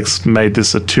special effects made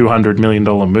this a $200 million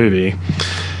movie.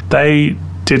 They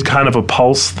did kind of a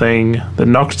pulse thing that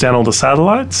knocked down all the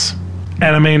satellites.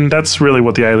 And I mean, that's really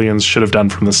what the aliens should have done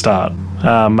from the start.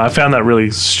 I found that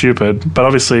really stupid, but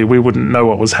obviously we wouldn't know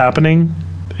what was happening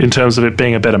in terms of it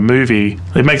being a better movie.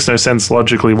 It makes no sense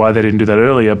logically why they didn't do that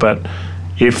earlier, but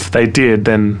if they did,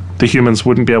 then the humans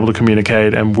wouldn't be able to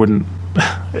communicate and wouldn't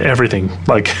everything.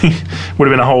 Like, would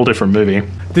have been a whole different movie.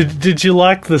 Did you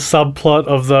like the subplot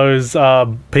of those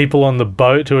people on the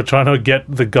boat who are trying to get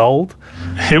the gold?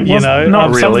 It was not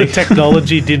really. Some of the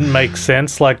technology didn't make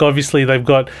sense. Like, obviously, they've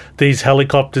got these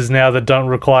helicopters now that don't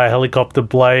require helicopter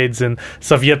blades and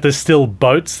stuff, yet there's still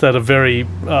boats that are very,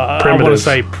 I want to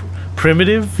say,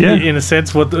 primitive in a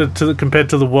sense compared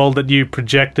to the world that you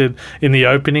projected in the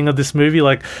opening of this movie.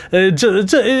 Like it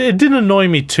didn't annoy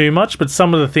me too much, but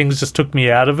some of the things just took me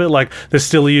out of it. Like they're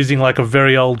still using like a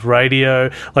very old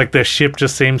radio, like their ship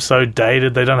just seems so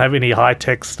dated. They don't have any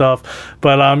high-tech stuff,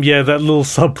 but that little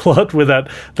subplot where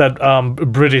that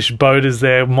British boat is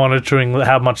there monitoring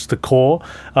how much the core,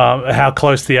 how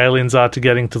close the aliens are to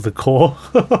getting to the core.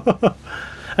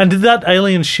 And did that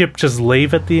alien ship just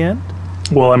leave at the end?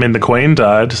 Well, I mean, the Queen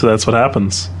died, so that's what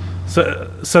happens.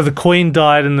 So the Queen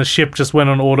died and the ship just went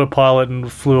on autopilot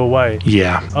and flew away?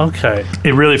 Yeah. Okay.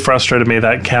 It really frustrated me,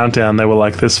 that countdown. They were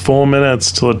like, there's 4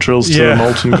 minutes till it drills to the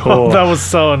molten core. That was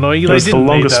so annoying. It was the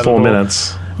longest 4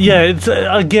 minutes. Yeah, it's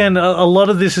again, a lot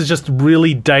of this is just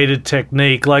really dated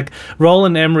technique. Like,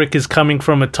 Roland Emmerich is coming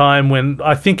from a time when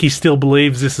I think he still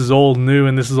believes this is all new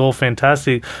and this is all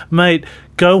fantastic. Mate,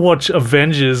 go watch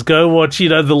Avengers. Go watch,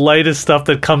 the latest stuff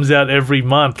that comes out every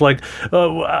month. Like,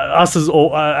 us as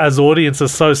audience are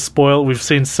so spoiled. We've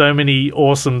seen so many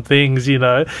awesome things,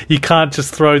 You can't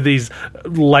just throw these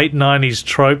late 90s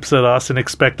tropes at us and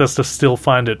expect us to still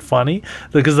find it funny,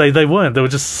 because they weren't. They were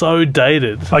just so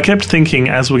dated. I kept thinking,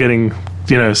 as we're getting,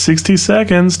 60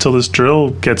 seconds till this drill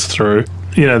gets through,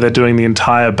 they're doing the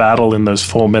entire battle in those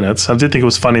 4 minutes. I did think it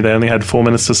was funny they only had 4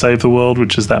 minutes to save the world,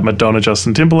 which is that Madonna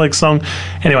Justin Timberlake song.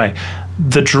 Anyway,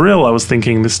 the drill, I was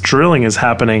thinking, this drilling is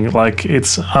happening like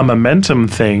it's a momentum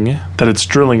thing that it's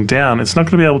drilling down. It's not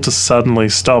going to be able to suddenly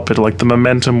stop it. Like, the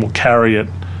momentum will carry it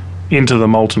into the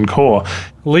molten core.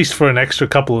 At least for an extra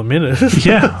couple of minutes.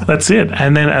 Yeah, that's it.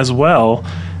 And then as well,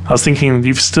 I was thinking,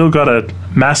 you've still got a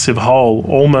massive hole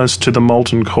almost to the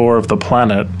molten core of the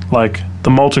planet. Like, the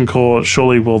molten core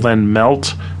surely will then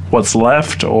melt what's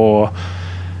left, or,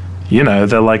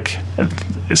 they're like,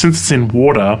 since it's in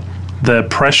water, the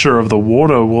pressure of the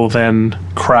water will then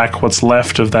crack what's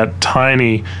left of that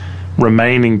tiny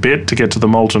remaining bit to get to the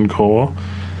molten core.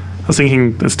 I was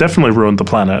thinking, it's definitely ruined the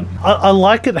planet. I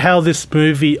like it how this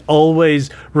movie always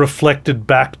reflected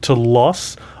back to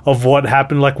loss of what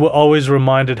happened. Like, we're always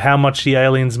reminded how much the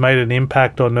aliens made an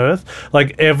impact on Earth.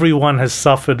 Like, everyone has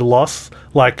suffered loss,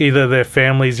 like either their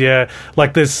families,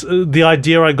 like there's the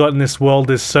idea I got in this world,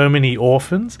 there's so many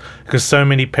orphans because so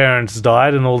many parents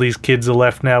died and all these kids are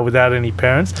left now without any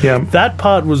parents. That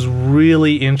part was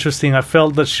really interesting. I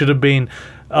felt that should have been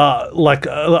like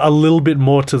a little bit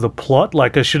more to the plot.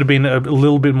 Like, it should have been a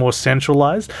little bit more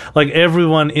centralized. Like,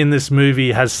 everyone in this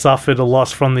movie has suffered a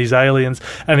loss from these aliens,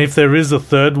 and if there is a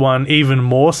third one, even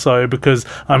more so, because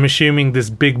I'm assuming this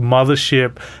big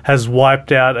mothership has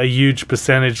wiped out a huge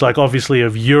percentage, like obviously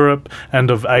of Europe and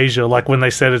of Asia. Like, when they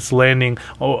said it's landing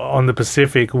on the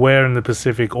Pacific, where in the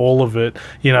Pacific? All of it.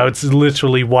 It's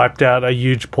literally wiped out a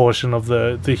huge portion of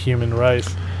the human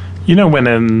race.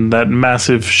 When that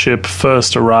massive ship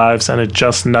first arrives and it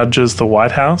just nudges the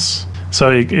White House?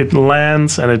 So it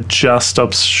lands and it just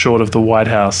stops short of the White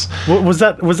House. Was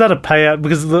that a payout?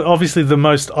 Because obviously the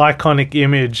most iconic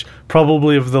image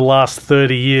probably of the last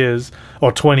 30 years,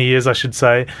 or 20 years I should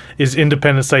say, is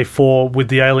Independence Day 4 with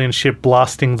the alien ship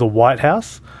blasting the White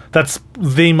House. That's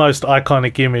the most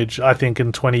iconic image, I think,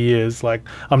 in 20 years. Like,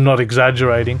 I'm not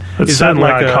exaggerating. It's certainly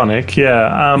iconic,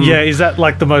 yeah. Is that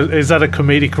like the most? Is that a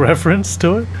comedic reference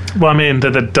to it? Well, I mean,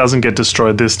 that it doesn't get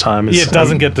destroyed this time. Yeah, it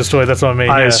doesn't get destroyed, that's what I mean.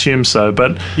 I assume so,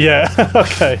 but... Yeah,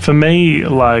 okay. For me,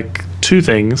 like, two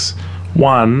things.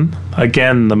 One,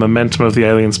 again, the momentum of the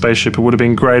alien spaceship. It would have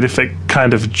been great if it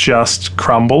kind of just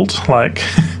crumbled, like...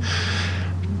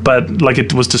 But, like,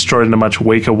 it was destroyed in a much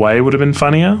weaker way would have been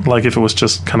funnier. Like, if it was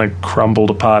just kind of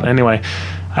crumbled apart. Anyway,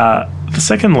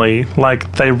 secondly,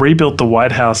 like, they rebuilt the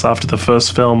White House after the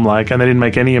first film, like, and they didn't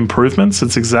make any improvements.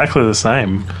 It's exactly the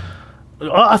same.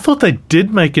 I thought they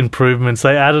did make improvements.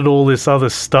 They added all this other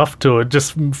stuff to it,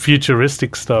 just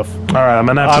futuristic stuff. All right, I'm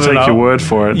going to have to take your word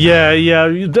for it. Yeah,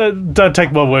 don't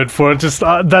take my word for it. Just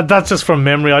that's just from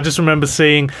memory. I just remember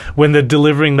seeing when they're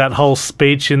delivering that whole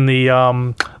speech in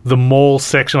the mall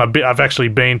section. I've actually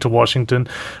been to Washington,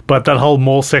 but that whole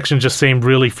mall section just seemed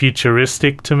really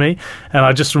futuristic to me. And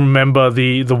I just remember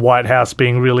the White House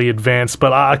being really advanced,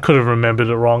 but I could have remembered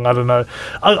it wrong. I don't know.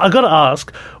 I got to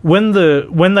ask, when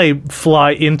they fly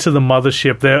into the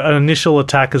mothership, their initial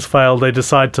attack has failed. They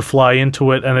decide to fly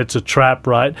into it, and it's a trap,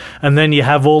 right? And then you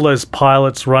have all those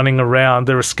pilots running around.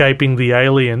 They're escaping the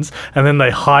aliens, and then they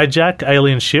hijack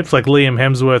alien ships. Like Liam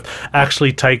Hemsworth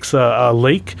actually takes a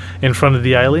leak in front of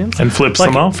the aliens and flips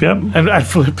them off. Yep, and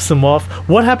flips them off.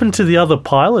 What happened to the other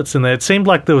pilots in there? It seemed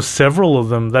like there were several of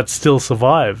them that still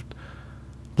survived.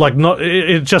 Like, not,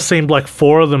 it just seemed like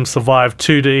 4 of them survived,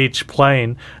 2 to each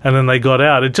plane, and then they got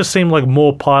out. It just seemed like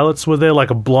more pilots were there,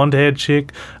 like a blonde-haired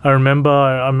chick. I remember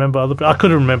other. I could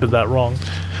have remembered that wrong.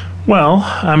 Well,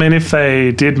 I mean, if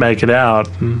they did make it out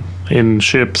in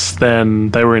ships, then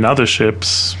they were in other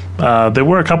ships. There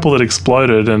were a couple that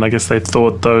exploded, and I guess they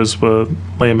thought those were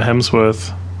Liam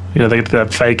Hemsworth. You know, they get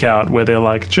that fake out where they're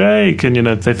like, Jake, and, you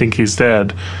know, they think he's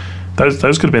dead.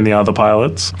 Those could have been the other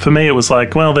pilots. For me, it was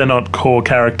like, well, they're not core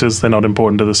characters. They're not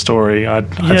important to the story. I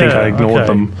think I ignored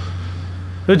them.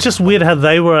 It's just weird how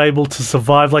they were able to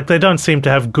survive. Like, they don't seem to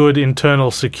have good internal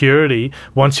security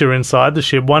once you're inside the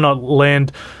ship. Why not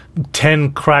land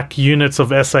 10 crack units of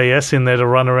SAS in there to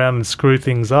run around and screw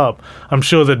things up? I'm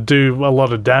sure they'd do a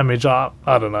lot of damage. I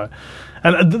don't know.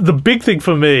 And the big thing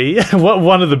for me,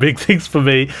 one of the big things for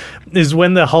me, is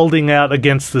when they're holding out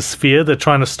against the sphere. They're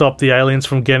trying to stop the aliens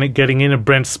from getting in. And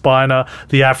Brent Spiner,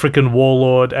 the African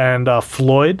warlord, and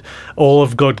Floyd all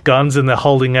have got guns, and they're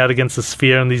holding out against the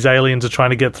sphere, and these aliens are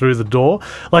trying to get through the door.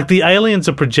 Like, the aliens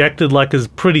are projected like as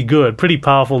pretty good, pretty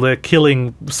powerful. They're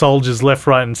killing soldiers left,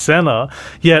 right, and center.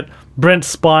 Yet Brent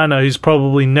Spiner, who's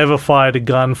probably never fired a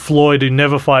gun, Floyd, who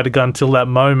never fired a gun till that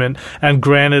moment, and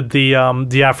granted the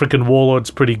African warlord's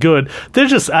pretty good, they're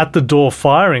just at the door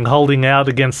firing, holding out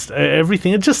against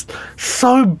everything. It's just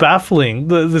so baffling,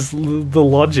 the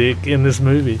logic in this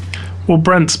movie. Well,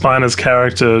 Brent Spiner's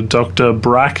character, Dr.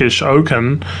 Brackish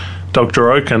Oaken,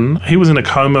 Dr. Oaken, he was in a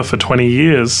coma for 20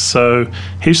 years, so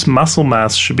his muscle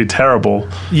mass should be terrible.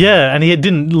 Yeah, and he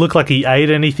didn't look like he ate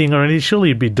anything or anything. Surely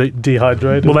he'd be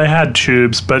dehydrated. Well, they had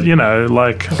tubes, but, you know,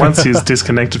 like, once he's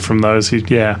disconnected from those, what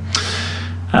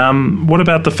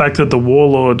about the fact that the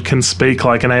warlord can speak,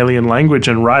 like, an alien language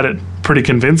and write it pretty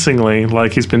convincingly,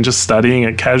 like he's been just studying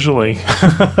it casually?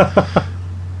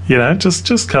 You know, just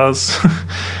because...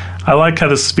 I like how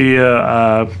the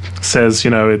sphere says, you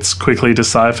know, it's quickly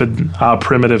deciphered our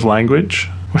primitive language,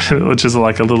 which is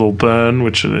like a little burn,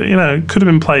 which, you know, could have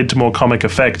been played to more comic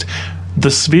effect. The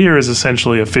sphere is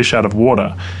essentially a fish out of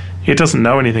water. It doesn't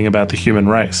know anything about the human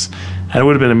race. And it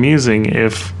would have been amusing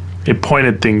if it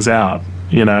pointed things out,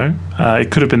 you know.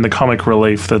 It could have been the comic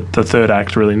relief that the third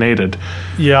act really needed.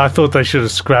 Yeah, I thought they should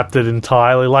have scrapped it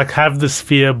entirely. Like, have the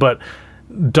sphere, but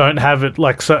don't have it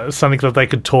like something that they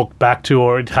could talk back to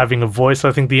or having a voice.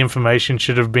 I think the information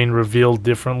should have been revealed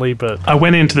differently. But I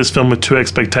went into this film with 2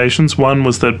 expectations. One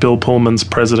was that Bill Pullman's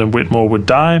President Whitmore would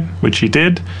die, which he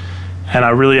did. And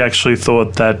I really actually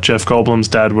thought that Jeff Goldblum's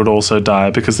dad would also die,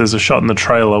 because there's a shot in the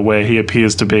trailer where he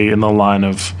appears to be in the line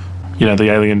of, you know, the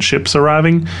alien ships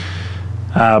arriving.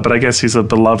 But I guess he's a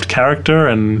beloved character,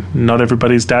 and not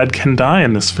everybody's dad can die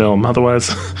in this film.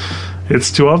 Otherwise... it's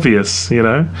too obvious, you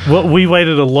know? Well, we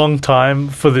waited a long time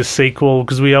for this sequel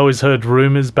because we always heard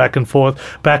rumours back and forth.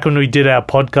 Back when we did our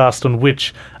podcast on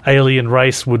which alien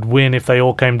race would win if they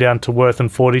all came down to Earth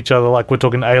and fought each other, like we're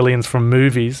talking aliens from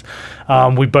movies.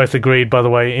 We both agreed, by the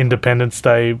way, Independence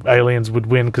Day aliens would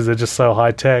win because they're just so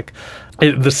high tech.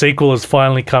 The sequel has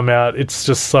finally come out. It's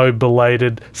just so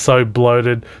belated, so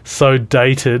bloated, so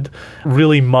dated,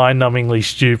 really mind-numbingly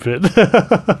stupid.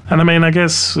 And I mean, I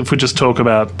guess if we just talk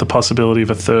about the possibility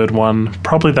of a third one,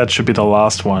 probably that should be the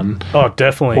last one. Oh,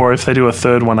 definitely. Or if they do a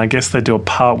third one, I guess they do a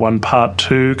part 1, part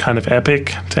 2 kind of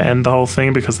epic to end the whole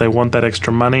thing because they want that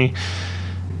extra money.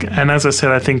 And as I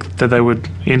said, I think that they would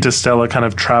interstellar kind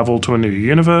of travel to a new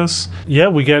universe. Yeah,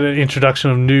 we get an introduction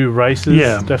of new races.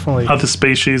 Yeah, definitely. Other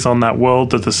species on that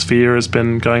world that the Sphere has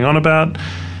been going on about.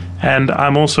 And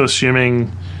I'm also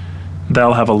assuming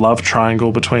they'll have a love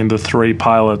triangle between the 3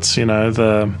 pilots, you know,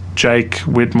 the Jake,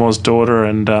 Whitmore's daughter,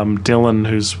 and Dylan,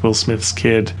 who's Will Smith's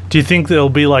kid. Do you think there'll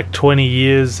be like 20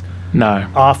 years No.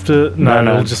 after? No,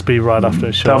 No. it'll just be right after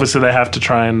a show. Obviously, they have to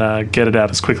try and get it out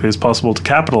as quickly as possible to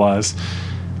capitalize.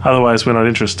 Otherwise, we're not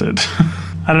interested.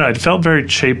 I don't know. It felt very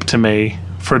cheap to me.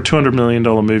 For a $200 million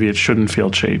movie, it shouldn't feel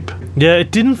cheap. Yeah,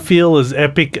 it didn't feel as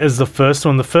epic as the first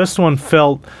one. The first one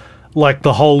felt like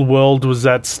the whole world was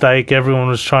at stake. Everyone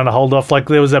was trying to hold off. Like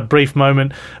there was that brief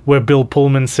moment where Bill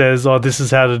Pullman says, "Oh, this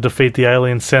is how to defeat the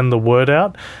aliens. Send the word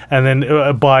out." And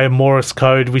then by Morse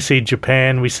code, we see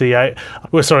Japan, we see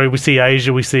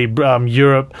Asia, we see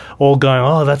Europe, all going,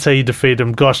 "Oh, that's how you defeat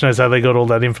them." Gosh knows how they got all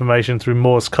that information through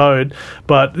Morse code.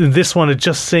 But in this one, it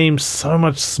just seems so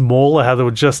much smaller. How they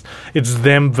were it's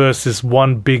them versus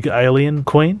one big alien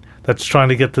queen that's trying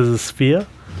to get to the sphere.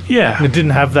 Yeah. It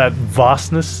didn't have that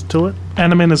vastness to it.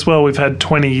 And I mean, as well, we've had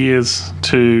 20 years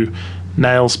to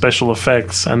nail special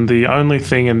effects, and the only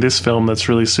thing in this film that's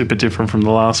really super different from the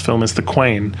last film is the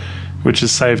Queen, which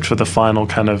is saved for the final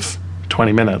kind of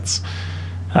 20 minutes.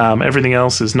 Everything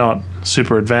else is not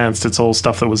super advanced. It's all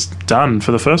stuff that was done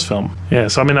for the first film. Yeah,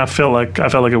 so I mean, I felt like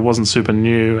it wasn't super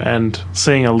new, and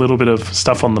seeing a little bit of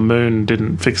stuff on the moon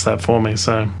didn't fix that for me.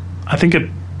 So I think it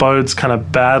bodes kind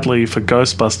of badly for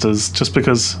Ghostbusters, just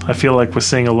because I feel like we're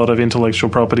seeing a lot of intellectual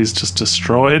properties just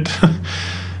destroyed.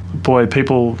 Boy,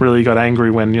 people really got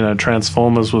angry when, you know,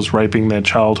 Transformers was raping their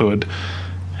childhood.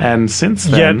 And since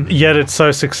then... Yet it's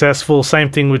so successful.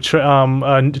 Same thing with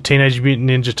Teenage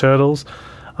Mutant Ninja Turtles.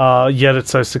 Yet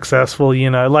it's so successful, you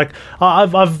know. Like,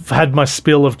 I've had my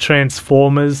spill of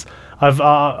Transformers.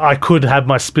 I could have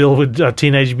my spill with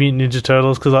Teenage Mutant Ninja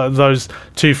Turtles because those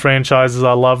 2 franchises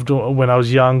I loved when I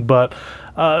was young. But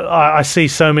I see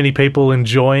so many people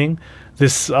enjoying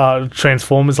this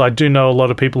Transformers. I do know a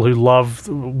lot of people who love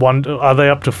one. Are they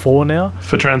up to 4 now?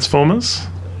 For Transformers?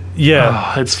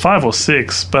 Yeah. It's 5 or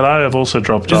 6, but I have also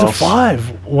dropped off. off. Is it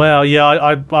 5? Wow, yeah,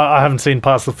 I haven't seen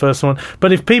past the first one.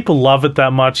 But if people love it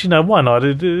that much, you know, why not?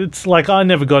 It's like I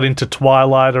never got into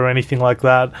Twilight or anything like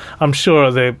that. I'm sure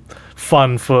they're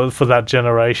fun for that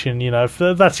generation, you know. If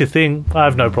that's your thing, I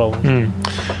have no problem.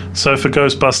 So for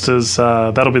Ghostbusters,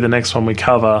 that'll be the next one we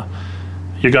cover.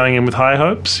 You're going in with high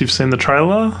hopes? You've seen the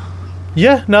trailer?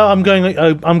 Yeah, no, I'm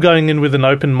going in with an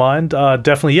open mind.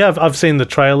 Definitely, yeah, I've seen the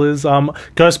trailers.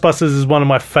 Ghostbusters is one of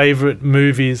my favorite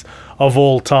movies of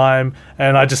all time,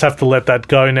 and I just have to let that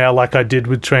go now, like I did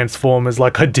with Transformers,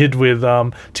 like I did with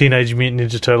Teenage Mutant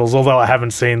Ninja Turtles. Although I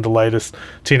haven't seen the latest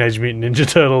Teenage Mutant Ninja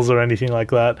Turtles or anything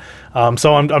like that,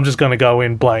 so I'm just going to go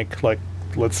in blank. Like,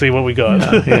 let's see what we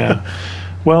got. Yeah.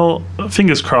 Well,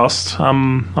 fingers crossed.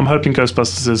 I'm hoping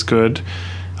Ghostbusters is good.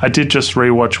 I did just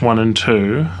rewatch 1 and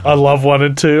 2. I love 1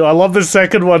 and 2. I love the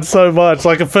second one so much.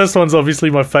 Like, the first one's obviously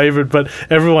my favourite, but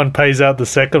everyone pays out the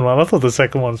second one. I thought the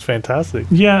second one's fantastic.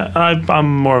 Yeah,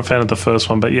 I'm more a fan of the first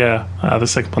one, but yeah, the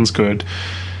second one's good.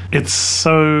 It's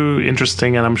so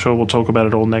interesting, and I'm sure we'll talk about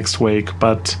it all next week,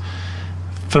 but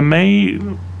for me,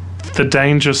 the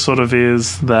danger sort of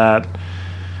is that,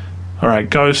 all right,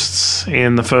 ghosts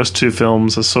in the first 2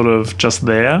 films are sort of just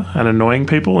there and annoying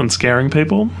people and scaring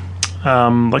people.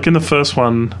 Like in the first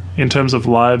one, in terms of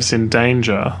lives in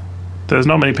danger, there's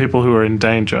not many people who are in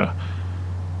danger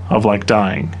of, like,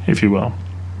 dying, if you will.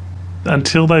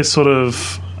 Until they sort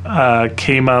of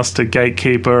Keymaster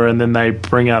Gatekeeper, and then they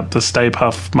bring out the Stay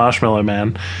Puft Marshmallow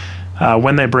Man.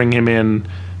 When they bring him in,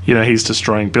 you know, he's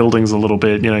destroying buildings a little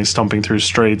bit, you know, he's stomping through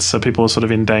streets, so people are sort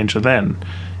of in danger then,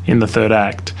 in the third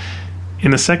act.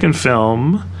 In the second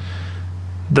film,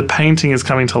 the painting is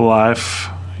coming to life,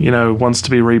 you know, wants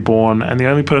to be reborn, and the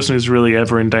only person who's really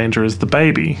ever in danger is the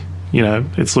baby. You know,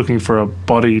 it's looking for a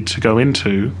body to go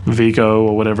into, Vigo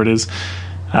or whatever it is.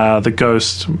 The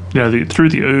ghost, you know, through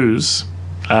the ooze,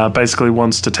 basically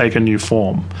wants to take a new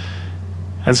form.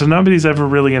 And so nobody's ever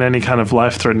really in any kind of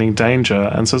life-threatening danger,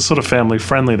 and so it's sort of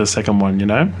family-friendly, the second one, you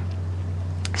know?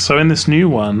 So in this new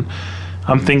one,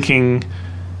 I'm thinking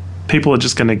people are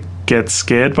just going to get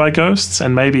scared by ghosts,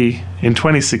 and maybe in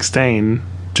 2016,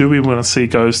 do we want to see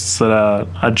ghosts that are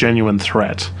a genuine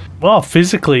threat? Well,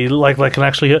 physically, like they can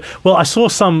actually hurt. Well, I saw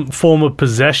some form of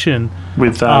possession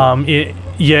With that,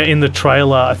 in the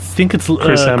trailer. I think it's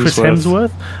Chris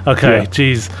Hemsworth. Okay,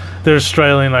 geez, they're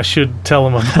Australian. I should tell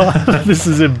them about. This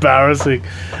is embarrassing.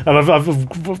 And I've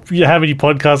how many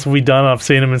podcasts have we done? I've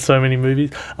seen them in so many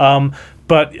movies.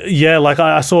 But yeah, like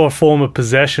I saw a form of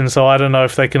possession, so I don't know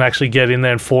if they can actually get in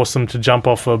there and force them to jump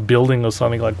off a building or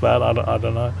something like that. I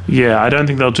don't know. Yeah, I don't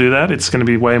think they'll do that. It's going to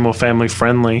be way more family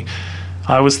friendly.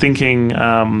 I was thinking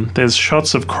there's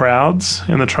shots of crowds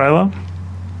in the trailer.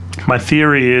 My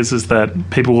theory is that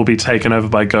people will be taken over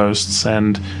by ghosts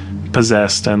and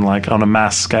possessed, and like on a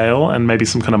mass scale, and maybe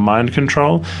some kind of mind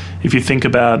control. If you think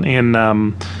about in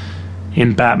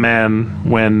Batman,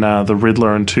 when the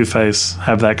Riddler and Two-Face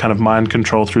have that kind of mind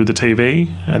control through the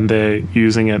TV, and they're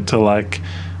using it to like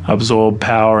absorb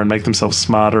power and make themselves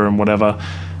smarter and whatever,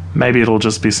 maybe it'll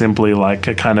just be simply like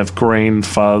a kind of green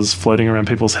fuzz floating around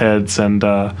people's heads and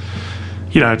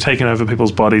taking over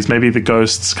people's bodies. Maybe the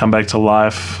ghosts come back to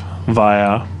life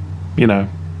via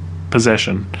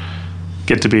possession,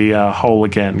 get to be whole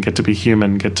again, get to be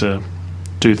human, get to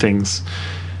do things.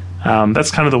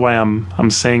 That's kind of the way I'm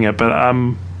seeing it. But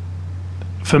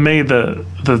for me,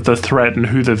 the threat and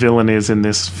who the villain is in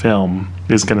this film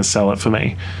is going to sell it for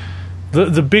me.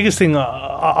 The biggest thing,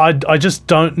 I just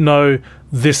don't know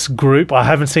this group. I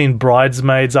haven't seen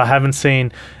Bridesmaids. I haven't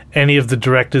seen any of the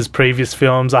director's previous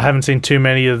films. I haven't seen too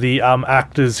many of the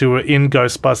actors who were in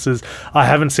Ghostbusters. I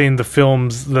haven't seen the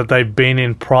films that they've been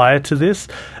in prior to this.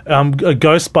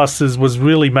 Ghostbusters was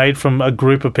really made from a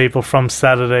group of people from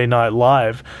Saturday Night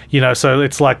Live. So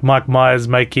it's like Mike Myers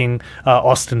making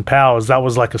Austin Powers. That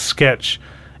was like a sketch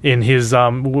in his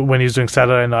when he was doing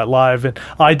Saturday Night Live. And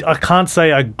I can't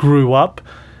say I grew up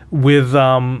with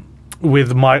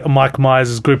Mike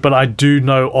Myers' group, but I do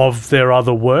know of their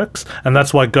other works, and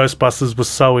that's why Ghostbusters was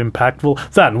so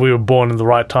impactful. That we were born in the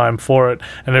right time for it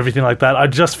and everything like that. I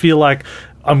just feel like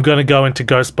I'm going to go into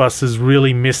Ghostbusters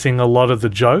really missing a lot of the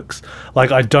jokes.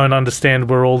 Like, I don't understand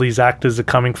where all these actors are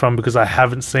coming from because I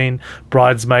haven't seen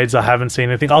Bridesmaids. I haven't seen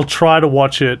anything. I'll try to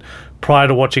watch it prior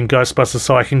to watching Ghostbusters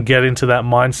so I can get into that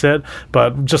mindset,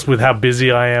 but just with how busy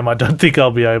I am, I don't think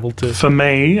I'll be able to. For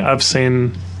me, I've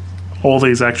seen all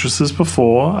these actresses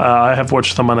before. I have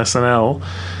watched them on SNL,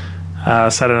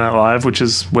 Saturday Night Live, which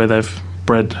is where they've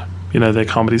bred, their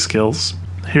comedy skills.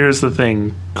 Here's the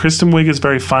thing. Kristen Wiig is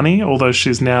very funny, although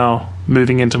she's now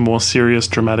moving into more serious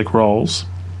dramatic roles.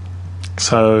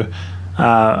 So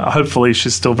hopefully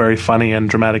she's still very funny and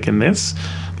dramatic in this.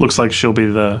 Looks like she'll be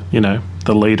the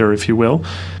leader, if you will.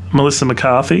 Melissa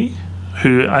McCarthy,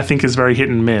 who I think is very hit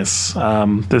and miss.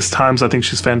 There's times I think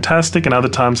she's fantastic, and other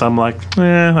times I'm like,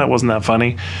 that wasn't that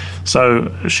funny.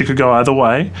 So she could go either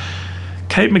way.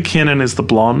 Kate McKinnon is the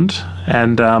blonde,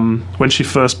 and when she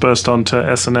first burst onto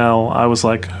SNL, I was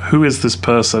like, who is this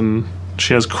person?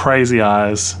 She has crazy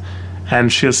eyes,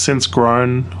 and she has since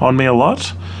grown on me a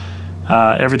lot.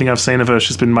 Everything I've seen of her,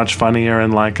 she's been much funnier,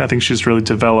 and I think she's really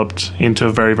developed into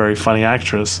a very, very funny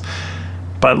actress.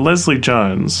 But Leslie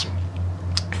Jones,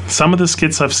 some of the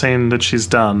skits I've seen that she's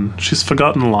done, she's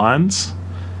forgotten lines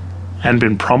and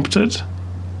been prompted.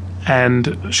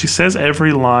 And she says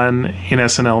every line in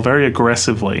SNL very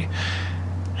aggressively.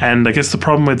 And I guess the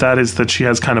problem with that is that she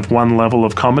has kind of one level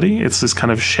of comedy. It's this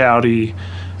kind of shouty,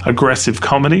 aggressive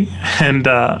comedy. And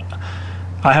I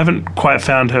haven't quite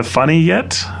found her funny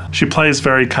yet. She plays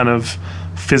very kind of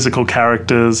physical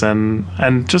characters and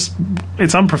just,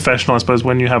 it's unprofessional, I suppose,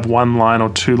 when you have one line or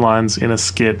two lines in a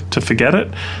skit to forget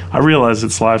it. I realize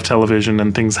it's live television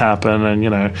and things happen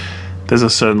and, there's a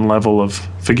certain level of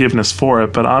forgiveness for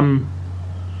it, but I'm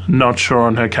not sure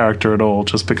on her character at all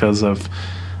just because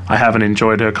I haven't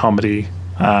enjoyed her comedy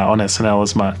on SNL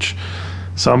as much.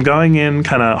 So I'm going in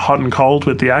kind of hot and cold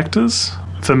with the actors.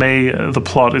 For me, the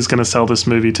plot is going to sell this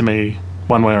movie to me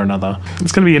one way or another.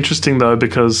 It's going to be interesting, though,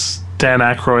 because Dan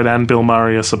Aykroyd and Bill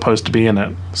Murray are supposed to be in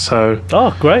it. So,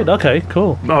 oh, great. Okay,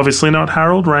 cool. Obviously not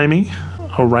Harold Ramis,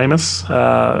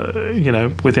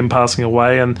 with him passing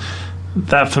away, and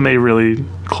that for me really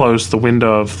closed the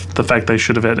window of the fact they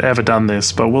should have ever done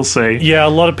this, but we'll see. Yeah, a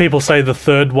lot of people say the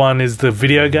third one is the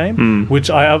video game, which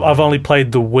I've only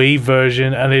played the Wii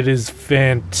version, and it is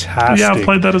fantastic. Yeah, I've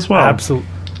played that as well.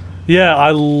 Yeah,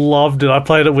 I loved it. I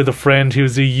played it with a friend who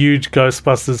was a huge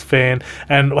Ghostbusters fan,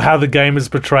 and how the game is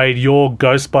portrayed, your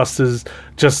Ghostbusters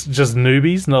just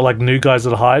newbies, not like new guys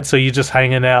that hide. So you're just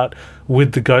hanging out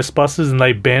with the Ghostbusters, and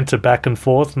they banter back and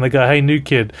forth, and they go, "Hey, new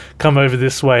kid, come over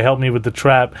this way, help me with the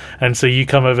trap." And so you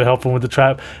come over, help them with the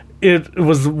trap. It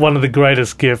was one of the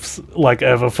greatest gifts like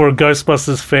ever for a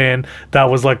Ghostbusters fan. That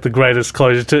was like the greatest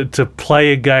closure to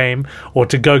play a game or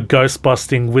to go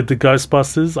ghostbusting with the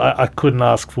Ghostbusters. I couldn't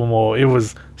ask for more. It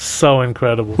was so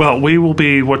incredible. Well, we will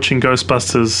be watching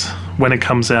Ghostbusters when it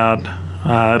comes out.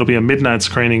 It'll be a midnight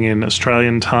screening in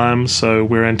Australian time, so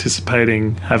we're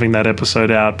anticipating having that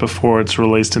episode out before it's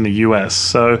released in the US.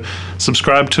 So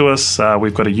subscribe to us.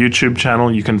 We've got a YouTube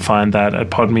channel. You can find that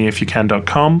at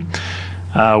podmeifyoucan.com.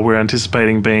 We're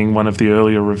anticipating being one of the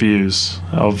earlier reviews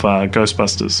of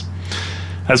Ghostbusters.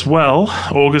 As well,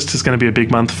 August is going to be a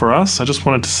big month for us. I just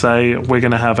wanted to say we're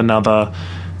going to have another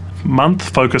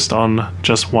month focused on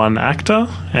just one actor,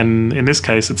 and in this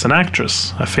case it's an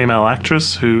actress, a female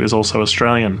actress who is also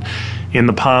Australian. In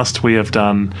the past we have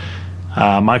done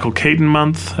Michael Keaton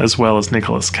month as well as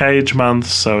Nicolas Cage month,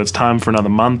 so it's time for another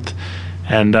month,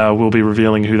 and we'll be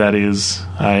revealing who that is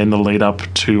in the lead up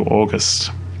to August.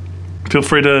 Feel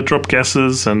free to drop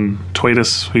guesses and tweet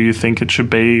us who you think it should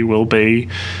be, will be.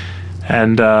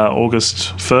 And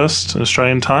August 1st,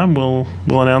 Australian time, we'll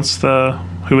announce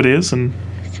who it is, and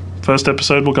first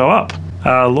episode will go up.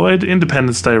 Lloyd,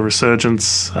 Independence Day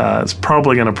Resurgence is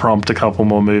probably going to prompt a couple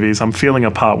more movies. I'm feeling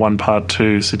a part 1, part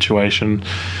 2 situation.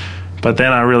 But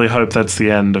then I really hope that's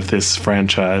the end of this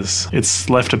franchise. It's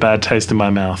left a bad taste in my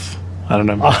mouth. I don't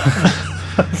know.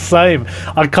 Same.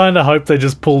 I kind of hope they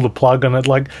just pull the plug on it.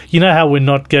 Like, you know how we're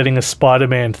not getting a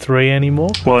Spider-Man 3 anymore?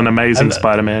 Well, an Amazing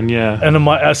Spider-Man, yeah. And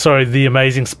the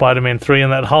Amazing Spider-Man 3,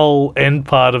 and that whole end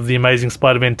part of the Amazing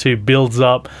Spider-Man 2 builds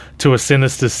up to a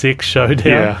Sinister Six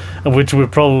showdown, which we're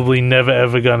probably never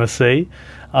ever going to see.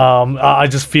 I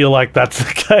just feel like that's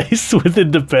the case with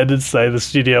Independence Day. The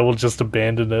studio will just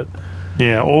abandon it.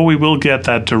 Yeah, or we will get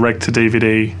that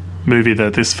direct-to-DVD movie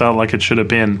that this felt like it should have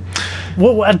been.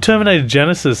 Well, and Terminator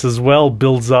Genesis as well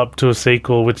builds up to a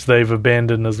sequel, which they've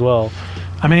abandoned as well.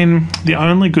 I mean, the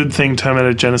only good thing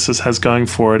Terminator Genesis has going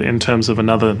for it in terms of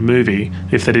another movie,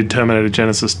 if they did Terminator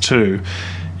Genesis 2,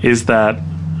 is that,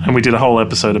 and we did a whole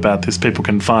episode about this, people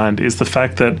can find, is the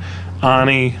fact that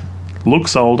Arnie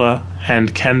looks older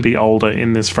and can be older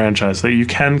in this franchise, that you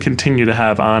can continue to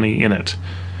have Arnie in it.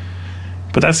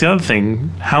 But that's the other thing.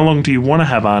 How long do you want to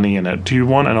have Arnie in it? Do you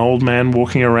want an old man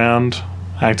walking around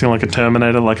acting like a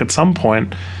Terminator? Like, at some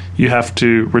point, you have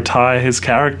to retire his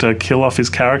character, kill off his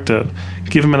character,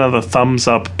 give him another thumbs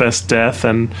up, best death,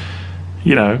 and,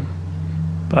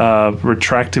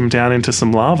 retract him down into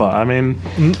some lava. I mean...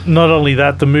 Not only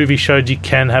that, the movie showed you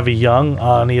can have a young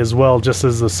Arnie as well, just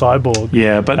as a cyborg.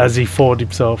 Yeah, but... as he fought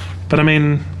himself. But, I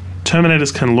mean,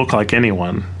 Terminators can look like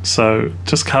anyone, so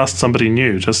just cast somebody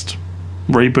new. Just...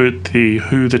 reboot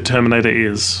who the Terminator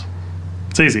is.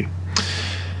 It's easy.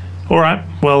 Alright,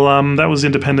 well, that was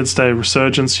Independence Day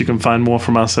Resurgence. You can find more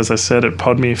from us, as I said, at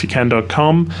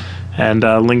podmeifyoucan.com, and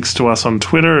links to us on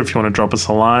Twitter if you want to drop us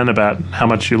a line about how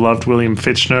much you loved William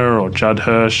Fichtner or Judd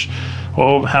Hirsch,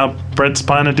 or how Brett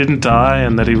Spiner didn't die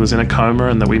and that he was in a coma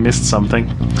and that we missed something.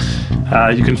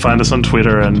 You can find us on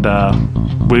Twitter, and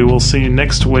we will see you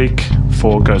next week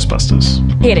for Ghostbusters.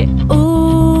 Hit it.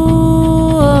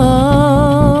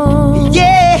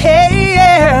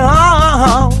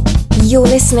 You're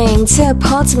listening to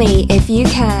Pod Me If You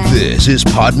Can. This is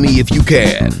Pod Me If You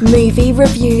Can, Movie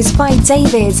reviews by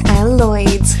David and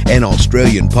Lloyd. an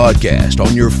Australian podcast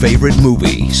on your favorite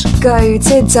movies. Go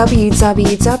to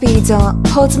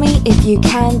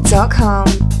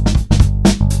www.podmeifyoucan.com.